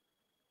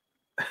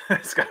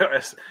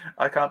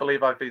 I can't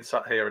believe I've been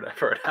sat here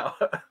for an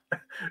hour.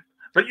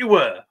 But you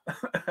were.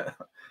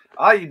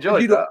 I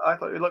enjoyed that. I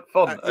thought it looked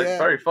fun. Yeah. It's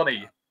very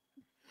funny.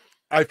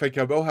 I think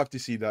I will have to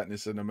see that in the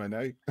cinema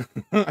now.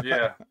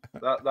 Yeah,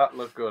 that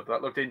looked good.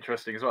 That looked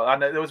interesting as well.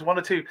 And there was one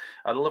or two.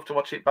 I'd love to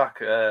watch it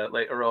back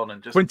later on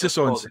and just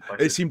Quintessons. just pause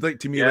It seemed like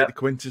to me like the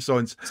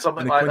Quintessons.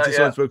 Something and the like that,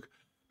 Quintessons were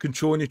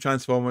controlling the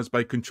Transformers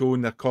by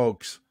controlling their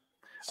cogs,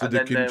 so And they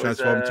then couldn't there was,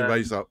 transform to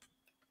rise up.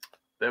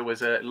 There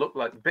was it looked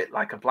like a bit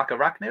like a black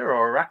arachnid or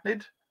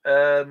arachnid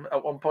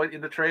at one point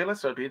in the trailer.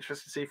 So it'd be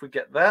interesting to see if we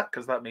get that,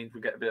 because that means we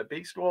get a bit of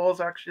Beast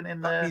Wars action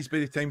in That there. means by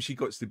the time she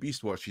gets to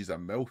Beast Wars, she's a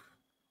MILF.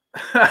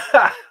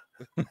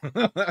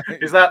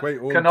 Is that Quite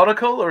old.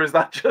 canonical or is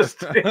that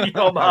just in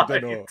your mind? I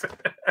don't know.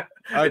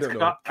 I It's don't know.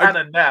 not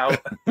canon now.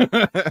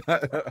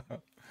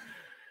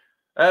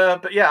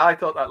 But yeah, I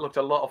thought that looked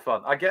a lot of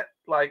fun. I get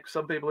like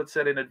some people had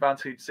said in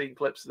advance who'd seen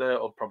clips there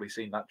or probably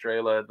seen that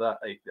trailer that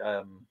it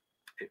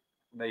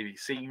maybe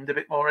seemed a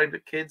bit more aimed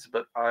at kids,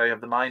 but I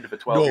have the mind of a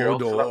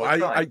 12-year-old. No, so that was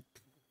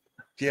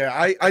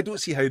fine. I don't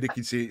see how they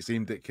can say it's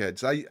aimed at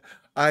kids.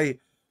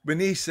 When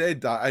they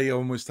said that, I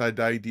almost had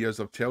ideas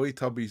of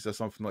Teletubbies or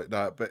something like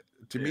that. But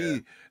to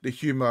me, the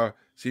humor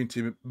seemed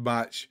to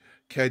match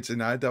kids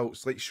and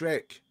adults, like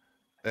Shrek.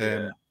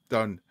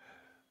 Done.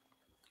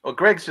 Well,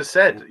 Greg's just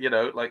said,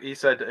 like he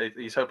said,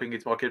 he's hoping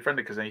it's more kid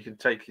friendly because then you can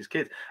take his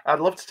kids. I'd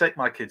love to take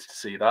my kids to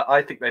see that.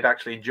 I think they'd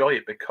actually enjoy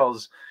it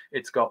because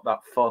it's got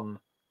that fun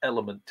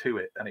element to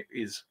it, and it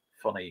is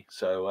funny.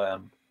 So,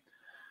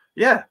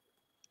 yeah,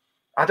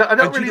 I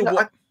don't really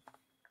know.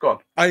 Go on.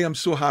 I am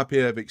so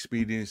happy I've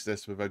experienced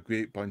this with a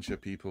great bunch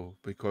of people,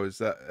 because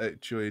that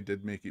actually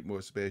did make it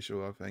more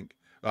special, I think,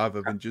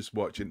 rather than just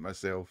watching it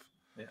myself.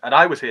 Yeah. And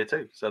I was here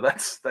too, so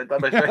that's nice.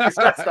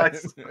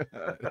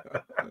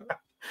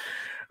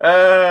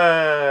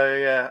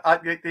 Yeah,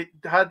 it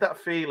had that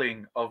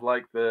feeling of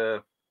like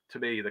to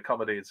me, the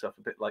comedy and stuff,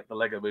 a bit like the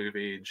Lego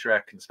Movie and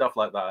Shrek and stuff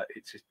like that.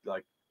 It's just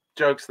like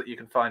jokes that you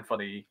can find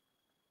funny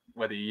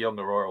whether you're young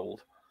or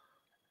old.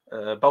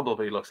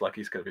 Bumblebee looks like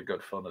he's going to be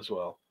good fun as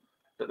well.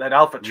 But then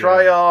Alpha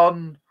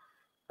Trion,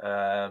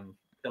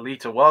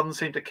 Elita 1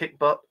 seemed to kick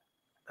butt.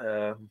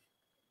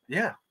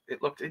 Yeah,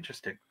 it looked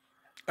interesting.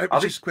 It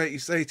was just quite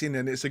exciting,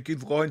 and it's a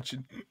good launch,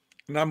 and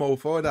I'm all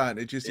for that.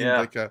 It just seemed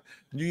like a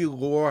new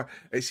lore.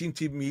 It seemed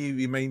to me,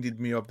 reminded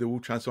me of the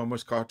old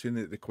Transformers cartoon,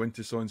 that the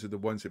Quintessons are the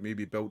ones that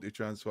maybe built the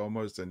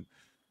Transformers and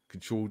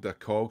controlled their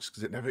cogs,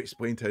 because it never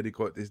explained how they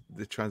got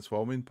the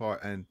transforming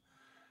part in,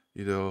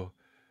 you know.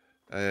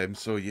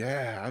 So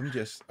yeah, I'm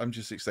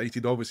just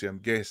excited. Obviously, I'm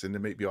guessing there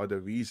might be other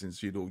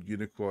reasons, you know.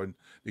 Unicron,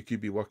 they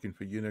could be working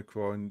for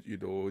Unicron, you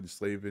know,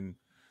 enslaving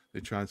the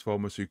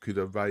Transformers who could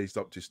have rised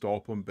up to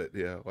stop them, but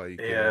they're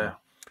like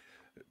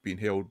being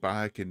held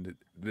back, and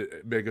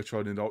the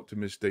Megatron and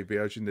Optimus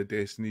diverging the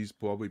destinies,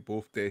 probably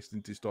both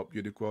destined to stop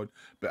Unicron,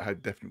 but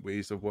had different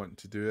ways of wanting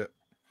to do it.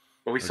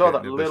 Well, we saw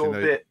that little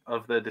bit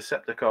of the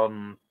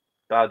Decepticon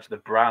badge, the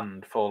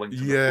brand, falling to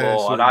the floor,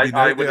 so and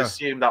I would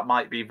assume that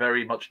might be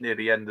very much near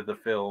the end of the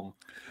film.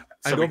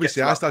 So and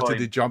obviously, I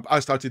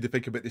started to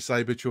think about the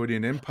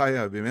Cybertronian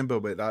Empire. Remember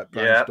where that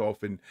branched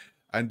off, and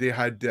they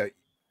had the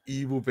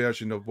evil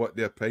version of what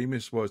their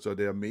Primus was, or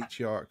their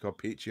matriarch or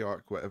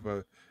patriarch,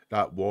 whatever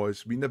that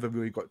was. We never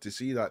really got to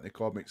see that in the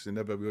comics. They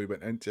never really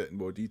went into it in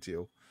more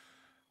detail,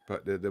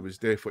 but there was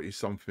definitely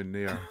something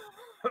there.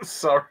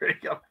 Sorry,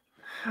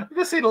 I've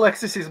just seen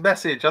Alexis's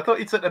message. I thought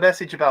he sent a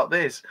message about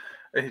this.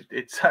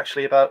 It's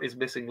actually about his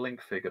missing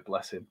Link figure,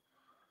 bless him.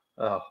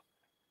 Oh,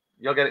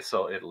 you'll get it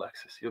sorted,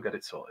 Alexis. You'll get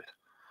it sorted.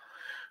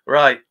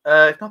 Right.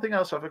 If nothing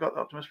else, I forgot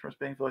Optimus Prime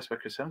being voiced by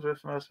Chris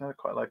Hemsworth. I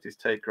quite liked his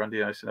take,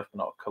 grandiose enough, but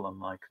not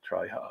Cullen-like,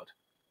 try hard.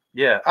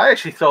 Yeah, I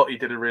actually thought he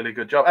did a really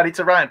good job. And it's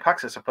Orion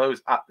Pax, I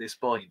suppose, at this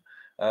point.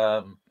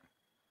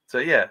 So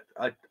yeah,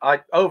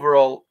 I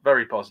overall,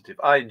 very positive.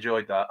 I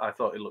enjoyed that. I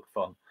thought it looked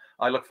fun.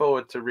 I look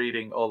forward to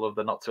reading all of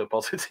the not so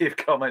positive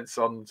comments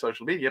on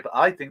social media, but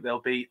I think there'll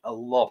be a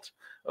lot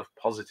of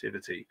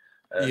positivity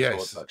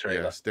towards that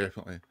trailer. Yes,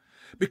 definitely.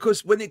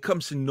 Because when it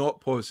comes to not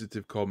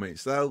positive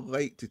comments, I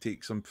like to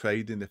take some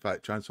pride in the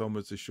fact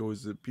Transformers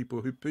shows the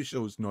people who push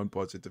those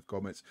non-positive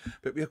comments,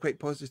 but we are quite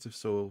positive,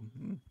 so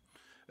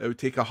it would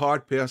take a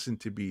hard person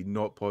to be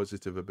not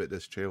positive about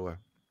this trailer.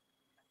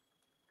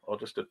 Or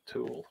just a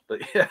tool,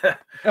 but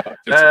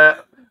yeah.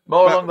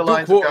 More along the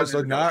lines. Don't quote us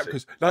on that,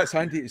 because that's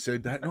Andy to say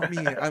that, not me.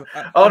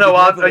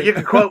 You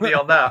can quote me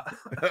on that.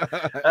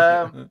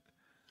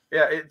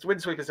 Yeah, it's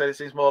Windsweeper said it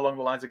seems more along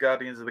the lines of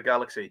Guardians of the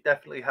Galaxy. It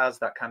definitely has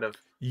that kind of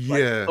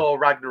like Thor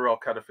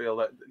Ragnarok kind of feel.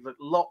 That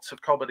lots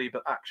of comedy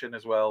but action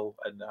as well.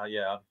 And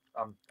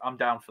I'm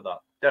down for that.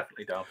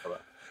 Definitely down for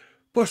that.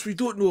 Plus, we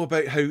don't know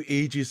about how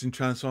ages in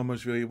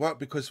Transformers really work,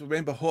 because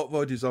remember, Hot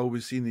Rod is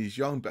always seen as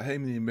young, but how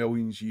many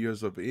millions of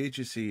years of age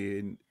is he?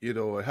 And, you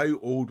know, how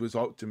old was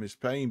Optimus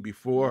Prime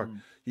before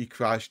he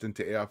crashed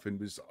into Earth and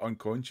was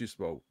unconscious?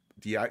 Well,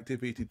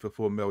 deactivated for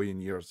 4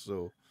 million years,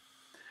 so...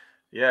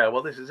 Yeah,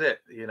 well, this is it.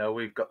 You know,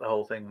 we've got the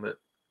whole thing that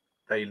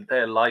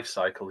their life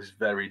cycle is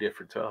very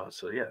different to ours.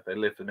 So, yeah, they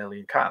can live for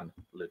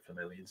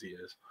millions of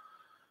years.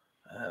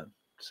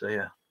 So,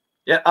 yeah.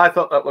 Yeah, I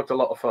thought that looked a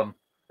lot of fun.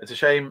 It's a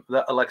shame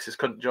that Alexis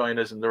couldn't join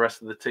us and the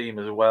rest of the team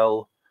as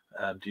well,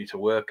 due to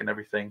work and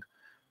everything.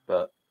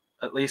 But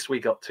at least we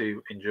got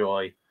to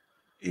enjoy.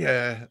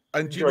 Yeah,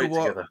 and you know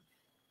what? Together.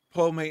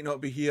 Paul might not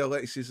be here,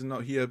 Alexis is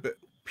not here, but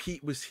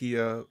Pete was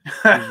here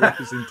with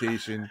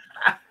representation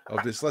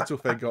of this little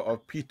figure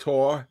of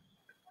Peter,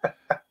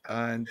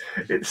 and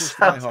it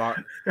sounds, my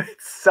heart.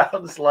 It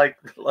sounds like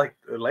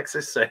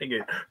Alexis saying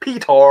it.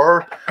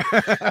 Peter.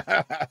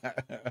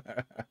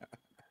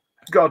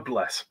 God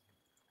bless.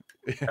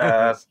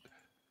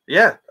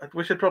 Yeah,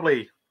 we should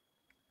probably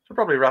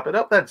wrap it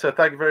up then. So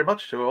thank you very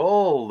much to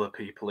all the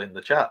people in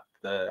the chat.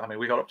 I mean,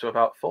 we got up to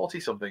about 40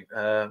 something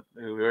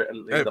who were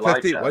in the live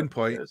 50 chat. At one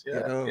point.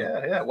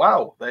 Yeah.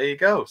 Wow, there you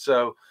go.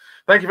 So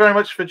thank you very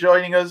much for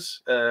joining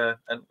us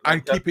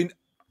and keeping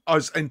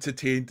us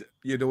entertained.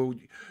 You know,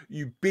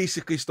 you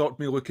basically stopped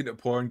me looking at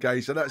porn,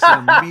 guys, and that's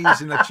an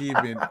amazing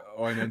achievement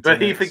on internet.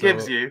 But he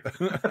forgives you.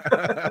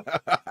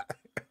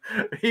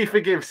 He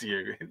forgives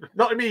you,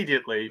 not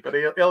immediately, but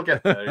he'll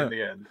get there in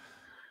the end.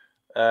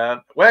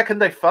 Where can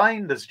they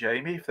find us,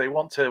 Jamie, if they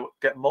want to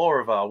get more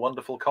of our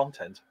wonderful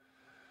content?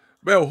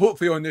 Well,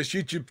 hopefully on this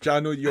YouTube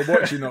channel you're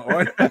watching it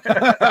on.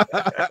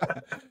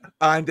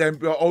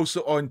 And we're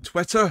also on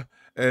Twitter,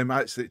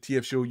 that's the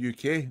TF Show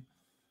UK.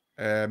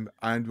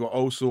 And we're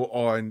also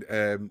on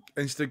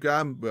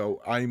Instagram. Well,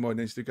 I'm on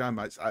Instagram,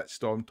 that's at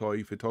Storm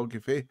Toy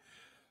Photography.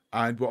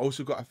 And we've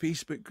also got a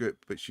Facebook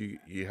group, which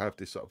you have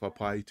to sort of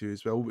apply to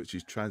as well, which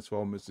is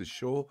Transformers the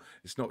Show.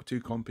 It's not too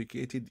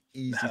complicated,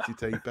 easy to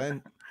type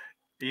in.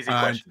 Easy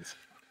questions.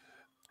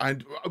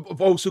 And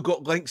I've also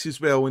got links as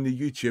well on the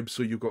YouTube.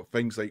 So you've got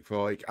things like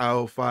for like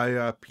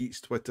Alfire,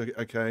 Pete's Twitter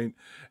account,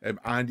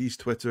 Andy's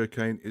Twitter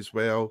account as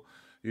well.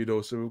 You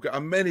know, so we've got a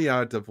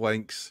myriad of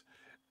links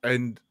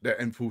in the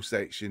info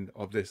section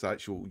of this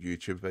actual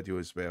YouTube video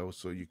as well.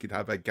 So you could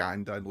have a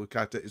gander and look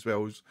at it, as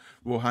well as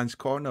Rohan's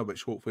Corner,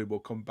 which hopefully will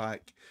come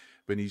back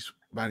when he's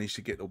managed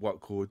to get the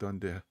workload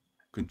under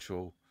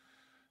control.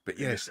 But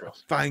yes,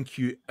 thank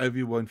you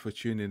everyone for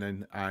tuning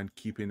in and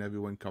keeping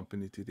everyone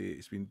company today.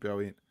 It's been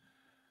brilliant,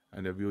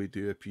 and I really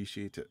do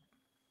appreciate it.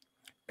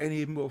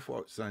 Any more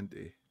thoughts,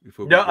 Andy?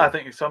 No, I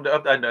think you summed it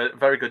up. And a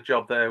very good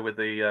job there with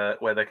the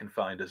where they can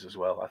find us as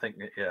well. I think,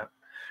 yeah,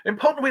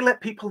 important we let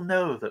people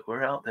know that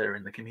we're out there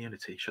in the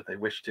community. Should they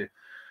wish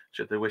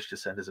to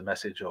send us a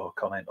message or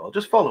comment or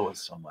just follow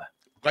us somewhere.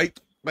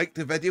 Like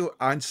the video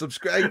and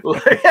subscribe.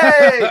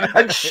 Hey,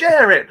 and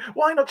share it.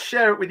 Why not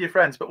share it with your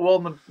friends? But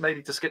warn them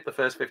maybe to skip the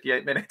first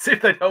 58 minutes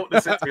if they don't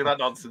listen to that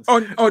nonsense.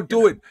 Oh,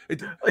 do it.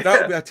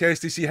 That'll be a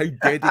test to see how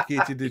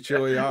dedicated they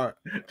truly are.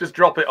 Just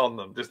drop it on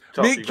them. Just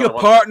make your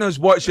partners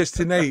watch this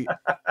tonight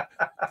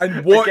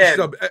and watch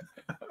them.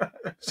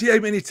 See how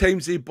many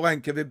times they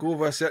blink. If they go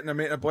over a certain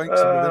amount of blinks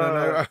within an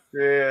hour.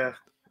 Yeah.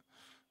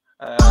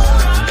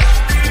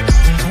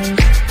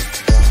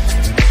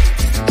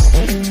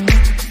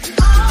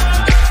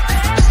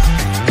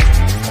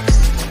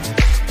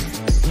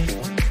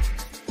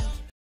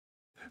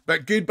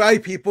 But goodbye,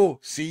 people.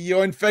 See you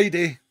on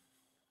Friday.